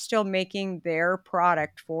came. We're still making their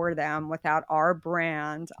product for them without our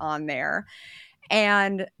brand on there.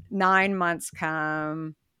 And 9 months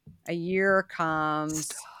come, a year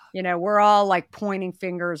comes. We're all pointing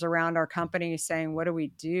fingers around our company saying, what do we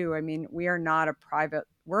do? I mean, we're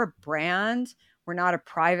a brand. We're not a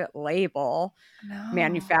private label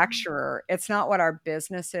manufacturer. It's not what our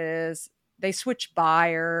business is. They switched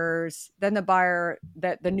buyers. Then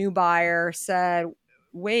the new buyer said,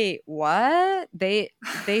 wait, what? They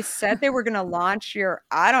said they were going to launch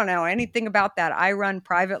I don't know anything about that. I run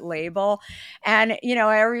private label. And,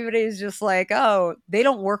 everybody's just like, oh, they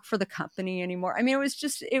don't work for the company anymore. I mean,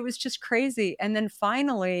 it was just crazy. And then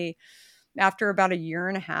finally, after about a year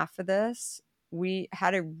and a half of this, we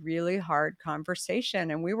had a really hard conversation,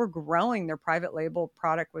 and we were growing. Their private label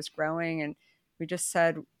product was growing. And we just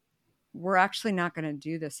said, we're actually not going to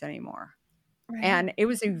do this anymore. Right. And it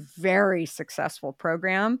was a very successful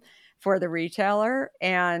program for the retailer.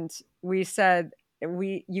 And we said,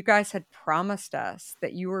 you guys had promised us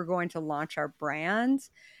that you were going to launch our brand.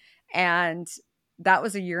 And that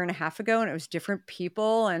was a year and a half ago, and it was different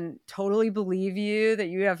people, and totally believe you that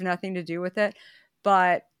you have nothing to do with it.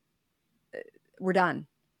 But we're done.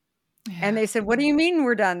 Yeah. And they said, what do you mean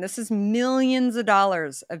we're done? This is millions of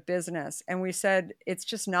dollars of business. And we said, it's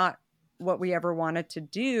just not what we ever wanted to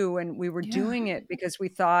do. And we were doing it because we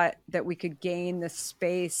thought that we could gain the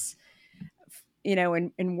space,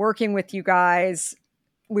 in working with you guys.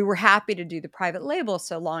 We were happy to do the private label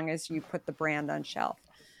so long as you put the brand on shelf.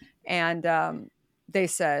 And they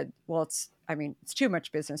said, well, it's too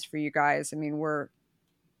much business for you guys. I mean, we're,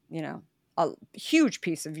 a huge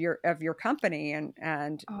piece of your company,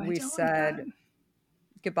 and we said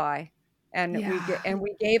goodbye. And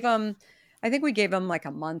we gave them, I think we gave them like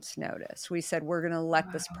a month's notice. We said, we're going to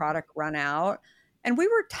let this product run out. And we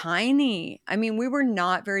were tiny. I mean, we were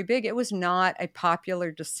not very big. It was not a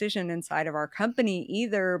popular decision inside of our company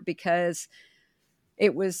either, because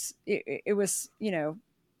it was, you know,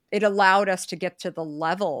 it allowed us to get to the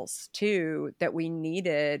levels too that we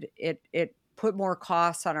needed. It put more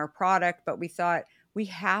costs on our product, but we thought we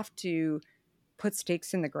have to put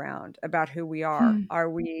stakes in the ground about who we are. Are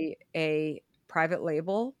we a private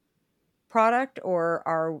label product, or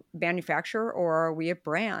our manufacturer, or are we a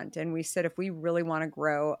brand? And we said, if we really want to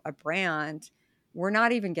grow a brand, we're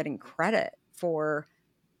not even getting credit for,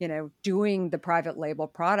 you know, doing the private label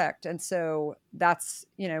product. And so that's,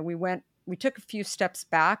 you know, we took a few steps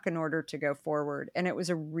back in order to go forward. And it was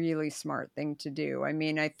a really smart thing to do. I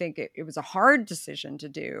mean, I think it was a hard decision to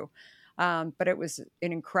do, but it was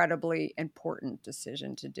an incredibly important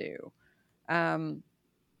decision to do.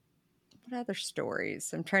 What other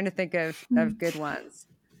stories? I'm trying to think of good ones.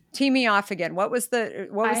 Tee me off again. What was the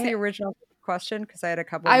original question? Because I had a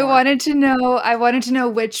couple more. I wanted to know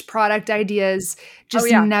which product ideas just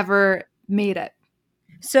never made it.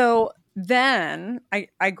 So then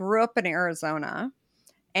I grew up in Arizona,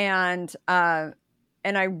 and I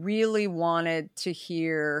really wanted to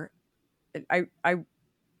hear.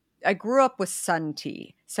 I grew up with sun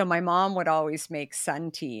tea. So my mom would always make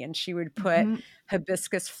sun tea, and she would put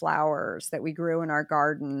hibiscus flowers that we grew in our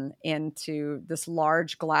garden into this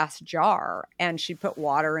large glass jar, and she'd put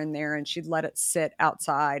water in there, and she'd let it sit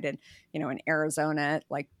outside. And, you know, in Arizona, it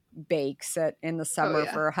like bakes it in the summer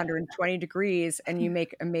for 120 degrees, and you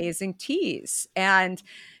make amazing teas. And,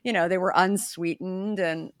 you know, they were unsweetened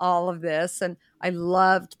and all of this. And I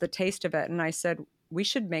loved the taste of it. And I said, we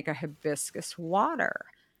should make a hibiscus water.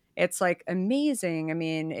 It's like amazing. I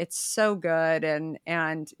mean, it's so good.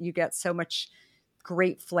 And you get so much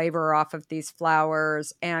great flavor off of these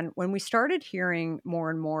flowers. And when we started hearing more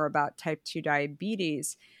and more about type 2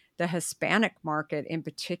 diabetes, the Hispanic market in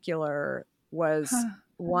particular was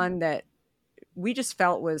one that we just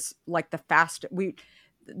felt was like the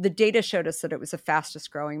data showed us that it was the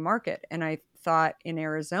fastest growing market. And I thought, in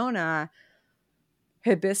Arizona,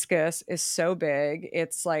 hibiscus is so big.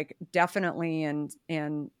 It's like definitely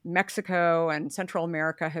in Mexico and Central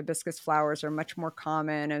America, hibiscus flowers are much more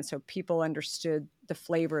common. And so people understood the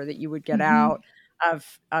flavor that you would get out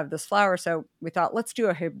of this flower. So we thought, let's do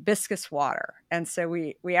a hibiscus water. And so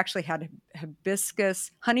we actually had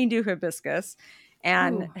hibiscus, honeydew hibiscus,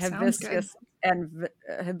 and hibiscus and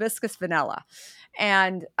hibiscus vanilla.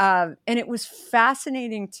 And it was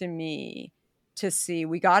fascinating to me to see.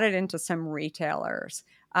 We got it into some retailers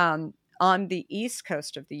on the East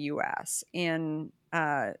Coast of the U.S. in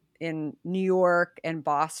New York and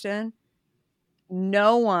Boston.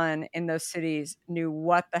 No one in those cities knew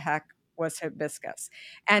what the heck was hibiscus.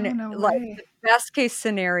 And the best case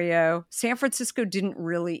scenario, San Francisco didn't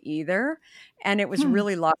really either. And it was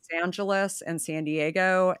really Los Angeles and San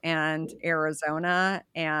Diego and Arizona.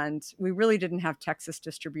 And we really didn't have Texas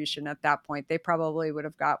distribution at that point. They probably would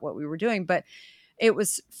have got what we were doing. But it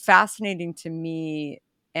was fascinating to me.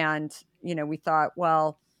 And, you know, we thought,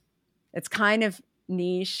 well, it's kind of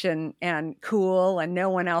niche and cool, and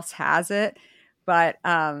no one else has it. But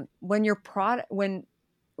when your product,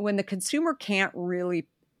 when the consumer can't really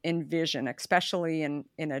envision, especially in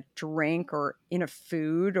a drink or in a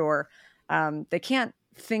food, or they can't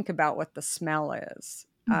think about what the smell is,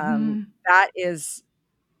 it's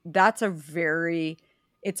a very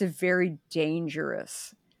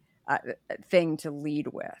dangerous thing to lead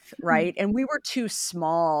with, right? And we were too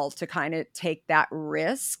small to kind of take that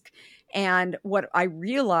risk. And what I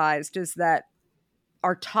realized is that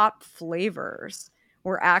our top flavors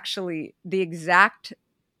were actually the exact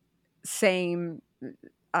same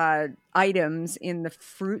items in the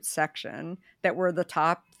fruit section that were the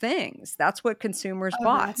top things. That's what consumers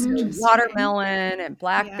bought. Watermelon and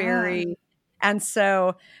blackberry. Yeah. And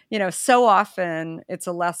so, you know, so often it's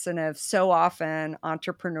a lesson of so often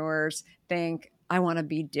entrepreneurs think, I want to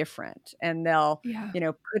be different. And they'll, you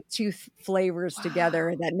know, put two flavors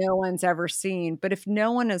together that no one's ever seen. But if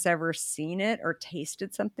no one has ever seen it or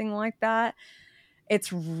tasted something like that,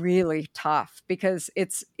 it's really tough, because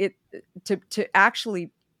to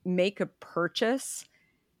actually make a purchase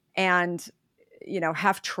and, you know,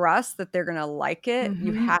 have trust that they're going to like it,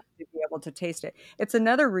 you have to be able to taste it. It's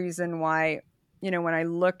another reason why, you know, when I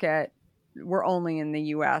look at, we're only in the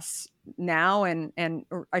US now,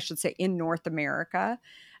 or I should say in North America.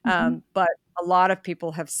 But a lot of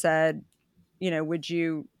people have said, you know, would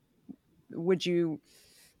you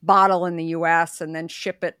bottle in the US and then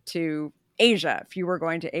ship it to Asia if you were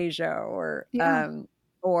going to Asia, or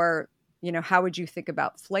how would you think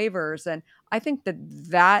about flavors? And I think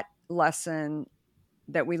that lesson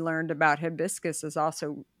that we learned about hibiscus is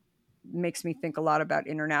also makes me think a lot about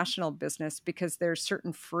international business, because there's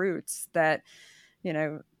certain fruits that,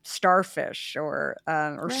 starfish or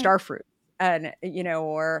starfruit, and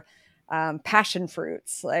or passion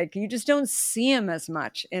fruits, like you just don't see them as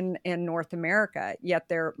much in North America, yet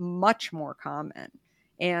they're much more common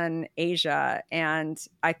in Asia. And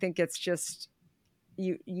I think it's just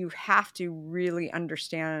you have to really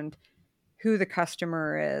understand who the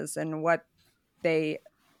customer is and what they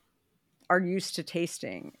are used to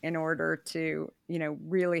tasting in order to,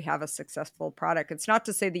 really have a successful product. It's not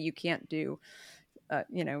to say that you can't do,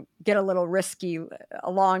 get a little risky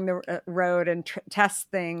along the road and test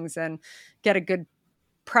things and get a good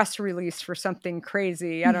press release for something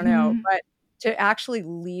crazy. I don't know. But to actually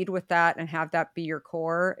lead with that and have that be your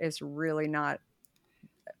core is really not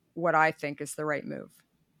what I think is the right move.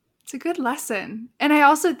 It's a good lesson. And I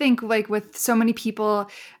also think, like, with so many people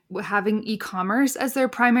having e-commerce as their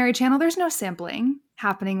primary channel, there's no sampling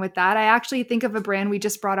happening with that. I actually think of a brand we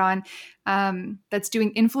just brought on that's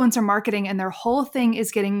doing influencer marketing, and their whole thing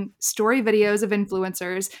is getting story videos of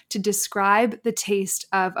influencers to describe the taste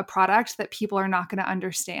of a product that people are not going to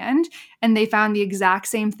understand. And they found the exact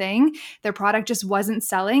same thing. Their product just wasn't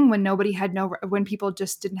selling when people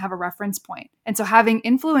just didn't have a reference point. And so having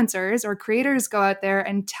influencers or creators go out there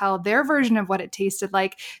and tell their version of what it tasted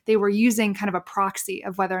like, they were using kind of a proxy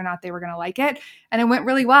of whether or not they were going to like it. And it went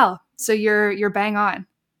really well. So you're bang on.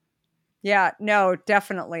 Yeah, no,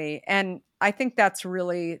 definitely. And I think that's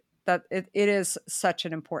really that it is such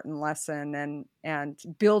an important lesson, and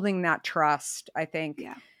building that trust. I think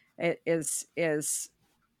it is,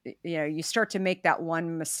 you start to make that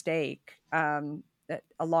one mistake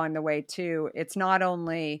along the way too. It's not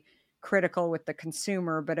only critical with the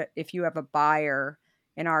consumer, but if you have a buyer,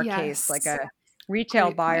 in our case, like a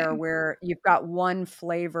retail buyer, where you've got one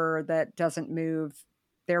flavor that doesn't move,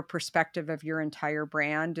 their perspective of your entire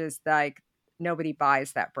brand is like nobody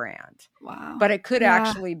buys that brand. Wow. But it could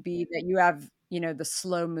actually be that you have, the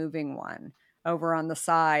slow moving one over on the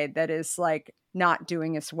side that is like not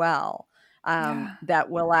doing as well, that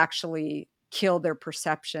will actually kill their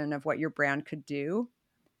perception of what your brand could do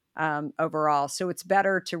overall. So it's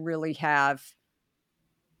better to really have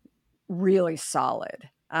really solid,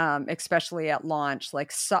 especially at launch.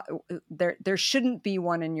 Like there shouldn't be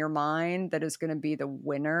one in your mind that is going to be the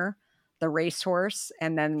winner, the racehorse,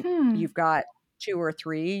 and then you've got 2 or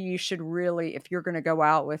 3. You should really, if you're going to go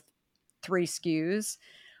out with 3 SKUs,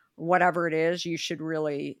 whatever it is, you should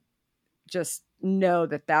really just know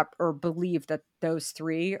that or believe that those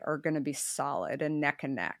 3 are going to be solid and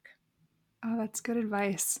neck. Oh, that's good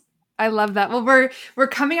advice. I love that. Well, we're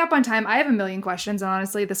coming up on time. I have a million questions, and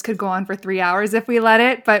honestly, this could go on for 3 hours if we let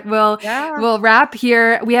it, but we'll wrap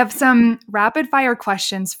here. We have some rapid fire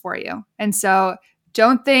questions for you. And so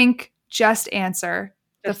don't think, just answer.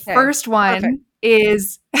 The first one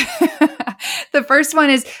is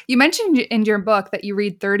you mentioned in your book that you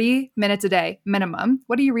read 30 minutes a day minimum.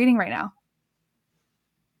 What are you reading right now?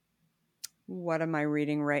 What am I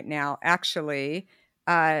reading right now? Actually,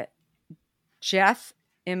 Jeff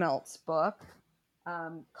Immelt's book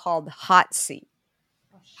called Hot Seat.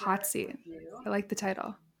 Hot Seat. I like the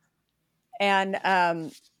title.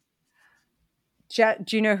 And do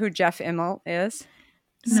you know who Jeff Immelt is?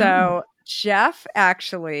 No. So Jeff,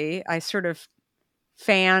 actually, I sort of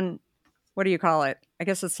what do you call it? I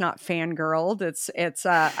guess it's not fangirled. It's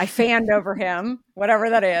I fanned over him, whatever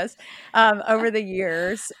that is. Over the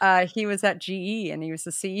years, he was at GE, and he was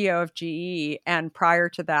the CEO of GE. And prior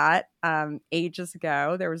to that, ages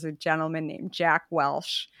ago, there was a gentleman named Jack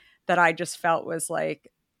Welch that I just felt was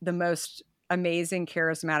like the most amazing,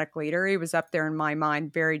 charismatic leader. He was up there in my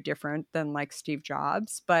mind, very different than like Steve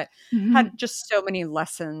Jobs, but had just so many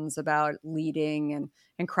lessons about leading and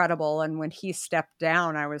incredible. And when he stepped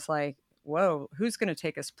down, I was like, whoa, who's going to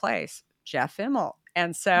take his place? Jeff Immelt.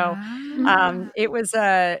 And so it was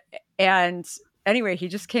and anyway, he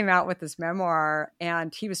just came out with his memoir,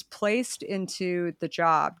 and he was placed into the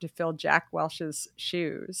job to fill Jack Welch's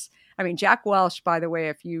shoes. I mean, Jack Welch, by the way,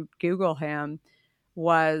 if you Google him,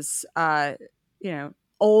 was,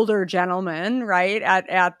 older gentleman, right?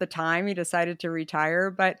 At the time he decided to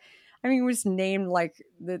retire, but I mean, he was named like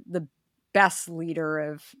the best leader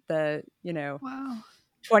of the,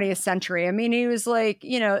 20th century. I mean, he was like,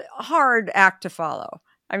 a hard act to follow.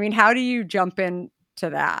 I mean, how do you jump into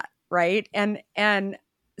that? Right. And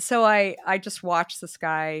so I just watched this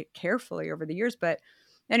guy carefully over the years, but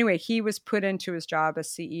Anyway, he was put into his job as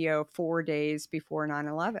CEO 4 days before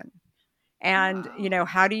 9/11. And, Wow.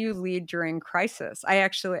 how do you lead during crisis? I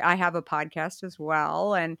have a podcast as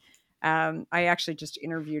well. And I actually just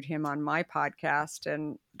interviewed him on my podcast.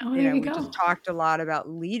 And, Oh, there you we just go. talked a lot about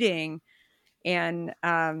leading and,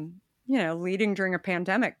 leading during a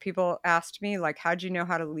pandemic. People asked me, like, how'd you know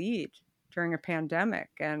how to lead during a pandemic?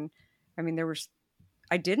 And I mean,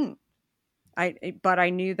 I didn't. But I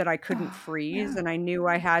knew that I couldn't freeze, Yeah. and I knew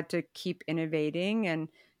I had to keep innovating. And,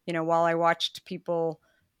 while I watched people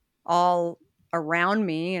all around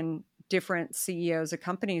me and different CEOs of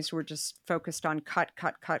companies were just focused on cut,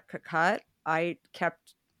 I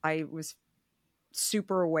was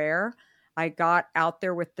super aware. I got out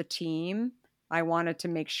there with the team. I wanted to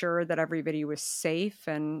make sure that everybody was safe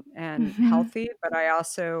and healthy, but I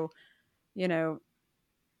also,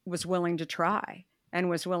 was willing to try and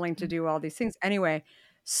was willing to do all these things. Anyway,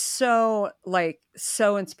 so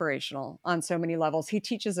inspirational on so many levels. He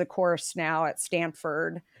teaches a course now at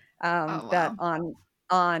Stanford that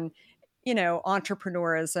on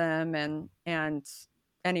entrepreneurism and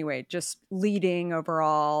anyway, just leading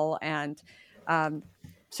overall. And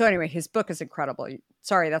so anyway, his book is incredible.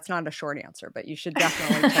 Sorry, that's not a short answer, but you should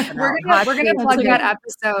definitely check it out. We're gonna plug that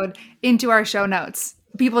episode into our show notes.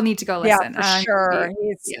 People need to go listen. Yeah, for sure.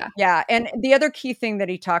 Yeah. And the other key thing that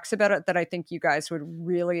he talks about it that I think you guys would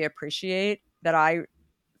really appreciate, that I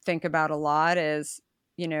think about a lot, is,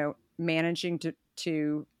 managing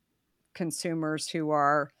to consumers who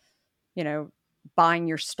are, buying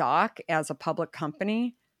your stock as a public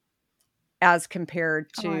company as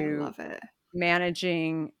compared to I love it.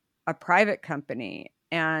 managing a private company.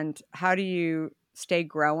 And how do you stay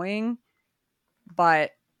growing,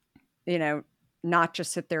 but, not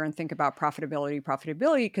just sit there and think about profitability,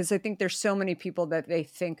 because I think there's so many people that they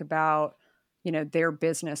think about, their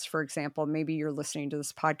business. For example, maybe you're listening to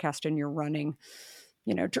this podcast and you're running,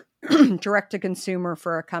 direct to consumer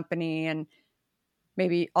for a company, and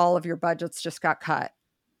maybe all of your budgets just got cut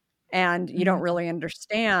and you don't really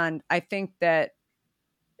understand. I think that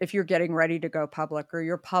if you're getting ready to go public or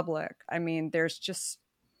you're public, I mean, there's just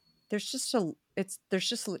different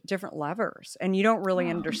levers, and you don't really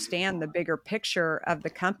understand the bigger picture of the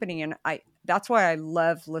company. And that's why I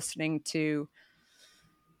love listening to,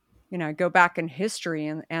 go back in history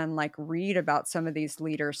and like read about some of these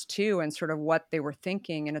leaders too, and sort of what they were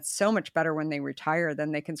thinking. And it's so much better when they retire,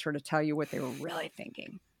 then they can sort of tell you what they were really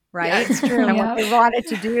thinking. Right. Yeah, it's true. And what they wanted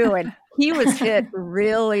to do. And he was hit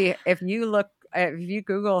really, if you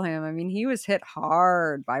Google him, I mean, he was hit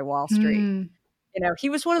hard by Wall Street. He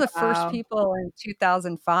was one of the first people in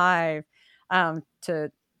 2005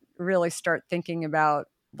 to really start thinking about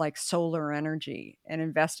like solar energy and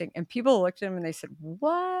investing. And people looked at him and they said,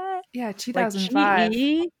 what? Yeah, 2005. Like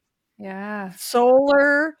GE? Yeah.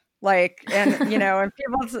 Solar? And, and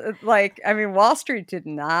people Wall Street did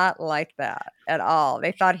not like that at all.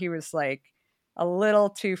 They thought he was like a little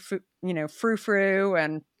too, frou-frou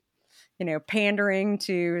and, pandering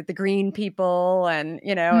to the green people and,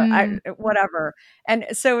 whatever. And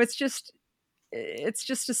so it's just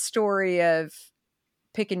a story of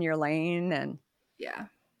picking your lane and,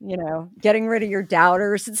 getting rid of your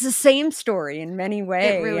doubters. It's the same story in many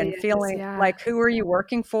ways, really, and feeling like, who are you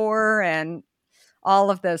working for, and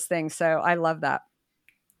all of those things. So I love that.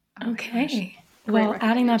 Okay. Well,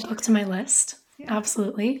 adding that book to my list. Yeah.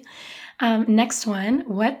 Absolutely. Next one,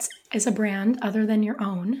 what is a brand other than your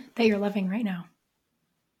own that you're loving right now?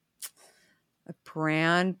 A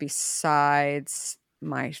brand besides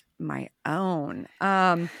my own.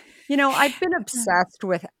 I've been obsessed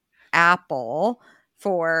with Apple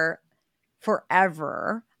for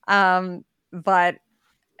forever. But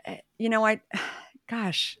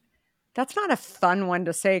that's not a fun one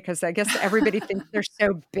to say, because I guess everybody thinks they're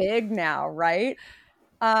so big now, right?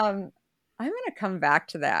 I'm going to come back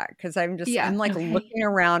to that, because I'm looking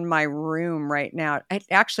around my room right now.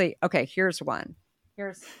 Here's one.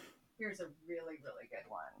 Here's a really, really good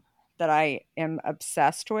one that I am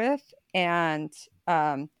obsessed with. And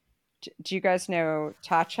do you guys know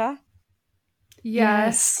Tatcha?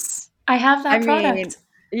 Yes. I have that product.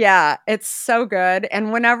 Yeah, it's so good.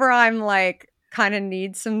 And whenever I'm like kind of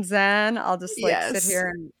need some zen, I'll just sit here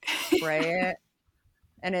and spray it.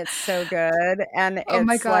 And it's so good. And oh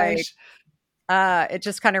my gosh. It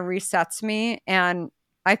just kind of resets me. And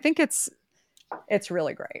I think it's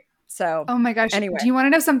really great. So, oh my gosh. Anyway. Do you want to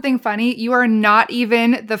know something funny? You are not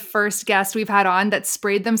even the first guest we've had on that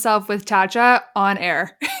sprayed themselves with Tatcha on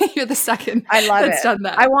air. You're the second. I love that's it. Done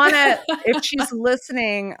that. I want to, if she's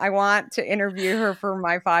listening, I want to interview her for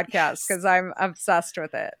my podcast, because I'm obsessed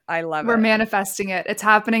with it. I love it. We're manifesting it. It's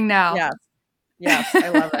happening now. Yes. Yes, I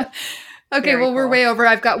love it. Okay, Very well, we're cool. way over.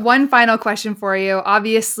 I've got one final question for you.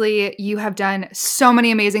 Obviously, you have done so many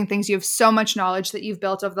amazing things. You have so much knowledge that you've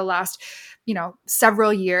built over the last,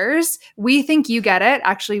 several years. We think you get it.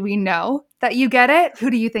 Actually, we know that you get it. Who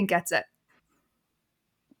do you think gets it?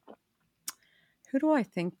 Who do I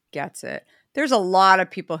think gets it? There's a lot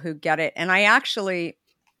of people who get it. And I'd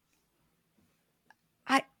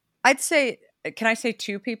say, can I say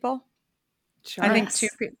two people? Sure. I think Yes. two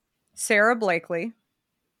people. Sarah Blakely.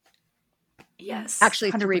 Yes.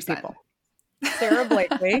 Actually, 3 100%. people. Sarah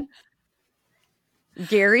Blakely,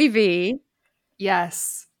 Gary Vee.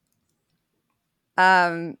 Yes.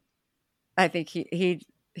 I think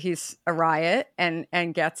he's a riot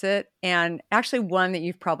and gets it. And actually one that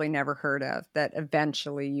you've probably never heard of that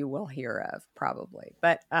eventually you will hear of probably.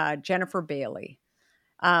 But Jennifer Bailey,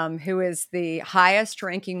 who is the highest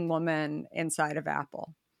ranking woman inside of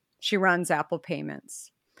Apple. She runs Apple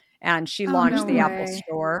Payments and she launched the Apple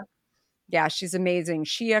Store. Yeah, she's amazing.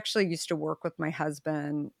 She actually used to work with my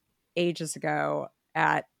husband ages ago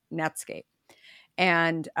at Netscape.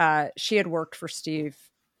 And she had worked for Steve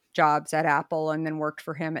Jobs at Apple and then worked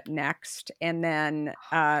for him at Next. And then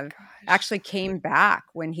actually came back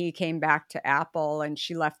when he came back to Apple, and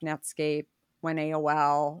she left Netscape when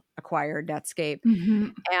AOL acquired Netscape.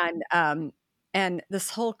 Mm-hmm. And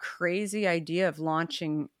this whole crazy idea of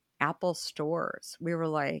launching Apple stores, we were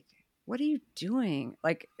like, what are you doing?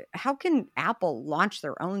 Like, how can Apple launch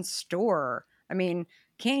their own store? I mean,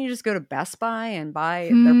 can't you just go to Best Buy and buy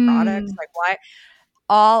their products? Like,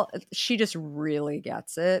 why? She just really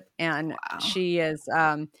gets it. And she is,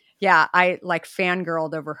 I like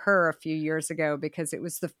fangirled over her a few years ago because it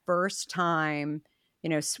was the first time,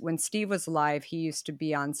 when Steve was alive, he used to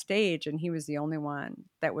be on stage and he was the only one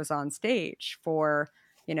that was on stage for,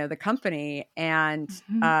 the company. And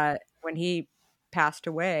when he passed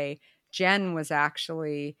away, Jen was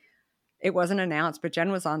actually, it wasn't announced, but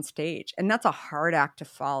Jen was on stage, and that's a hard act to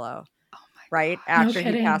follow, right? After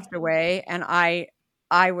he passed away. And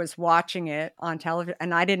I was watching it on television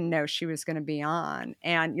and I didn't know she was going to be on,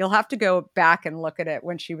 and you'll have to go back and look at it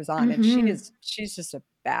when she was on. And she's just a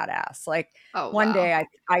badass. Like one day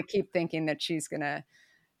I keep thinking that she's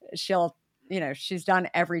done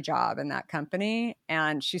every job in that company,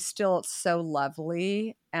 and she's still so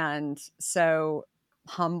lovely and so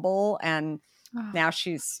humble. And now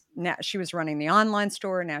she was running the online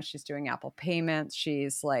store. Now she's doing Apple Payments.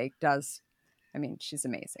 She's she's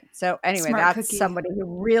amazing. So anyway, Smart that's cookie. somebody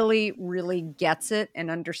who really, really gets it and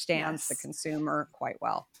understands the consumer quite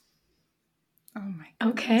well. Oh my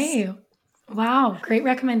goodness. Okay. Wow. Great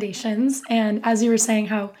recommendations. And as you were saying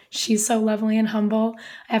how she's so lovely and humble,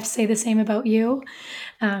 I have to say the same about you.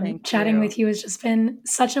 Chatting with you has just been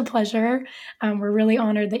such a pleasure. We're really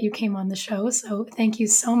honored that you came on the show. So thank you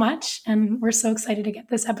so much. And we're so excited to get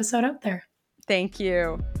this episode out there. Thank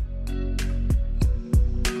you.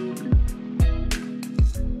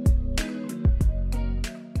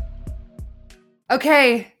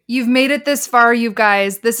 Okay, you've made it this far, you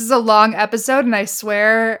guys. This is a long episode, and I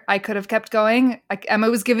swear I could have kept going. Emma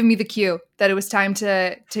was giving me the cue that it was time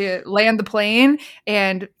to land the plane,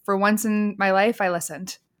 and for once in my life, I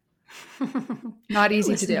listened. Not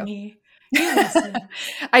easy to do.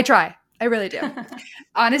 I try. I really do.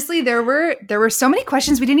 Honestly, there were so many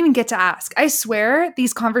questions we didn't even get to ask. I swear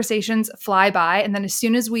these conversations fly by, and then as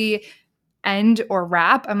soon as we end or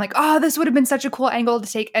wrap, I'm like, oh, this would have been such a cool angle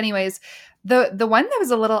to take. Anyways, the one that was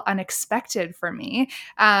a little unexpected for me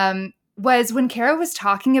was when Kara was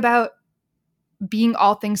talking about being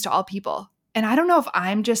all things to all people. And I don't know if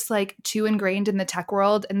I'm just like too ingrained in the tech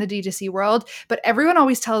world and the D2C world, but everyone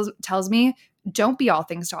always tells me, don't be all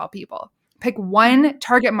things to all people. Pick one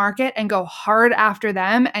target market and go hard after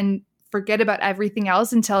them and forget about everything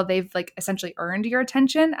else until they've like essentially earned your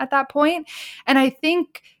attention at that point. And I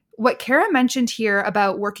think what Kara mentioned here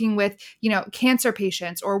about working with, cancer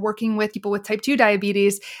patients or working with people with type 2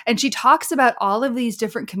 diabetes, and she talks about all of these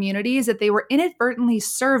different communities that they were inadvertently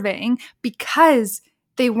serving because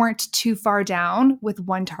they weren't too far down with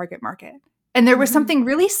one target market. And there was something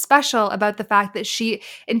really special about the fact that she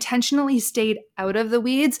intentionally stayed out of the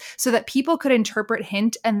weeds so that people could interpret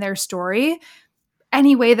Hint and their story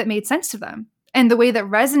any way that made sense to them and the way that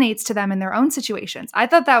resonates to them in their own situations. I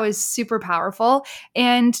thought that was super powerful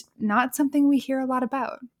and not something we hear a lot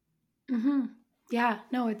about. Mm-hmm. Yeah,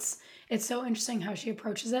 no, it's so interesting how she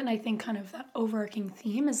approaches it. And I think kind of that overarching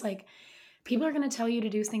theme is like, people are going to tell you to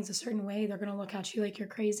do things a certain way. They're going to look at you like you're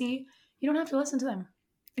crazy. You don't have to listen to them.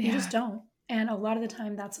 You just don't. And a lot of the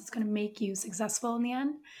time that's what's going to make you successful in the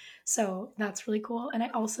end. So that's really cool. And I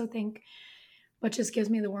also think what just gives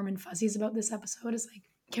me the warm and fuzzies about this episode is like,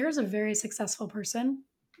 Kara's a very successful person.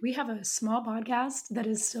 We have a small podcast that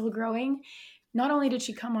is still growing. Not only did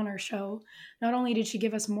she come on our show, not only did she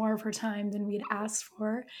give us more of her time than we had asked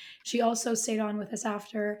for, she also stayed on with us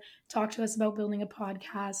after, talked to us about building a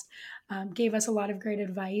podcast, gave us a lot of great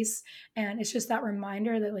advice. And it's just that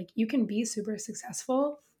reminder that like you can be super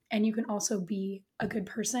successful and you can also be a good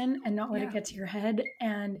person and not let it get to your head.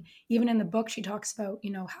 And even in the book, she talks about,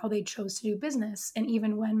 you know, how they chose to do business. And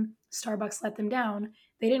even when Starbucks let them down,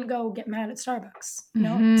 they didn't go get mad at Starbucks. You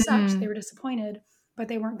know, it sucked. They were disappointed, but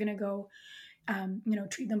they weren't going to go you know,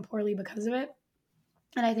 treat them poorly because of it.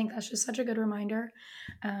 And I think that's just such a good reminder.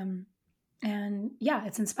 And yeah,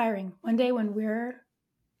 it's inspiring. One day when we're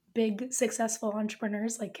big, successful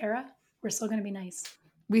entrepreneurs like Kara, we're still going to be nice.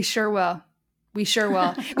 We sure will. We sure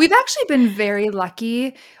will. We've actually been very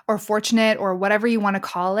lucky or fortunate or whatever you want to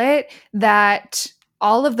call it, that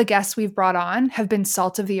all of the guests we've brought on have been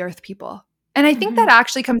salt of the earth people. And I think that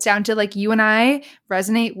actually comes down to like you and I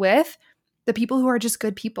resonate with the people who are just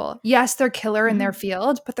good people. Yes, they're killer in their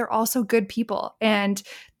field, but they're also good people. And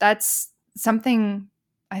that's something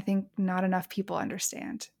I think not enough people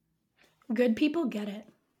understand. Good people get it.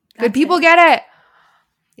 Good people get it.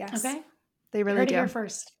 Yes. Okay. They really Heard do. it here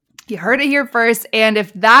first. You heard it here first. And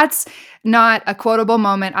if that's not a quotable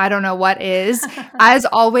moment, I don't know what is. As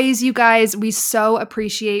always, you guys, we so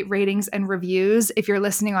appreciate ratings and reviews. If you're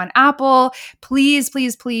listening on Apple, please,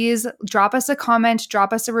 please, please drop us a comment,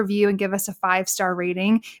 drop us a review, and give us a 5-star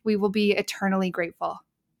rating. We will be eternally grateful.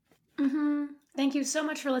 Thank you so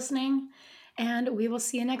much for listening. And we will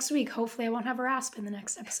see you next week. Hopefully I won't have a rasp in the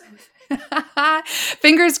next episode.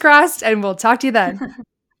 Fingers crossed, and we'll talk to you then.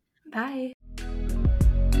 Bye.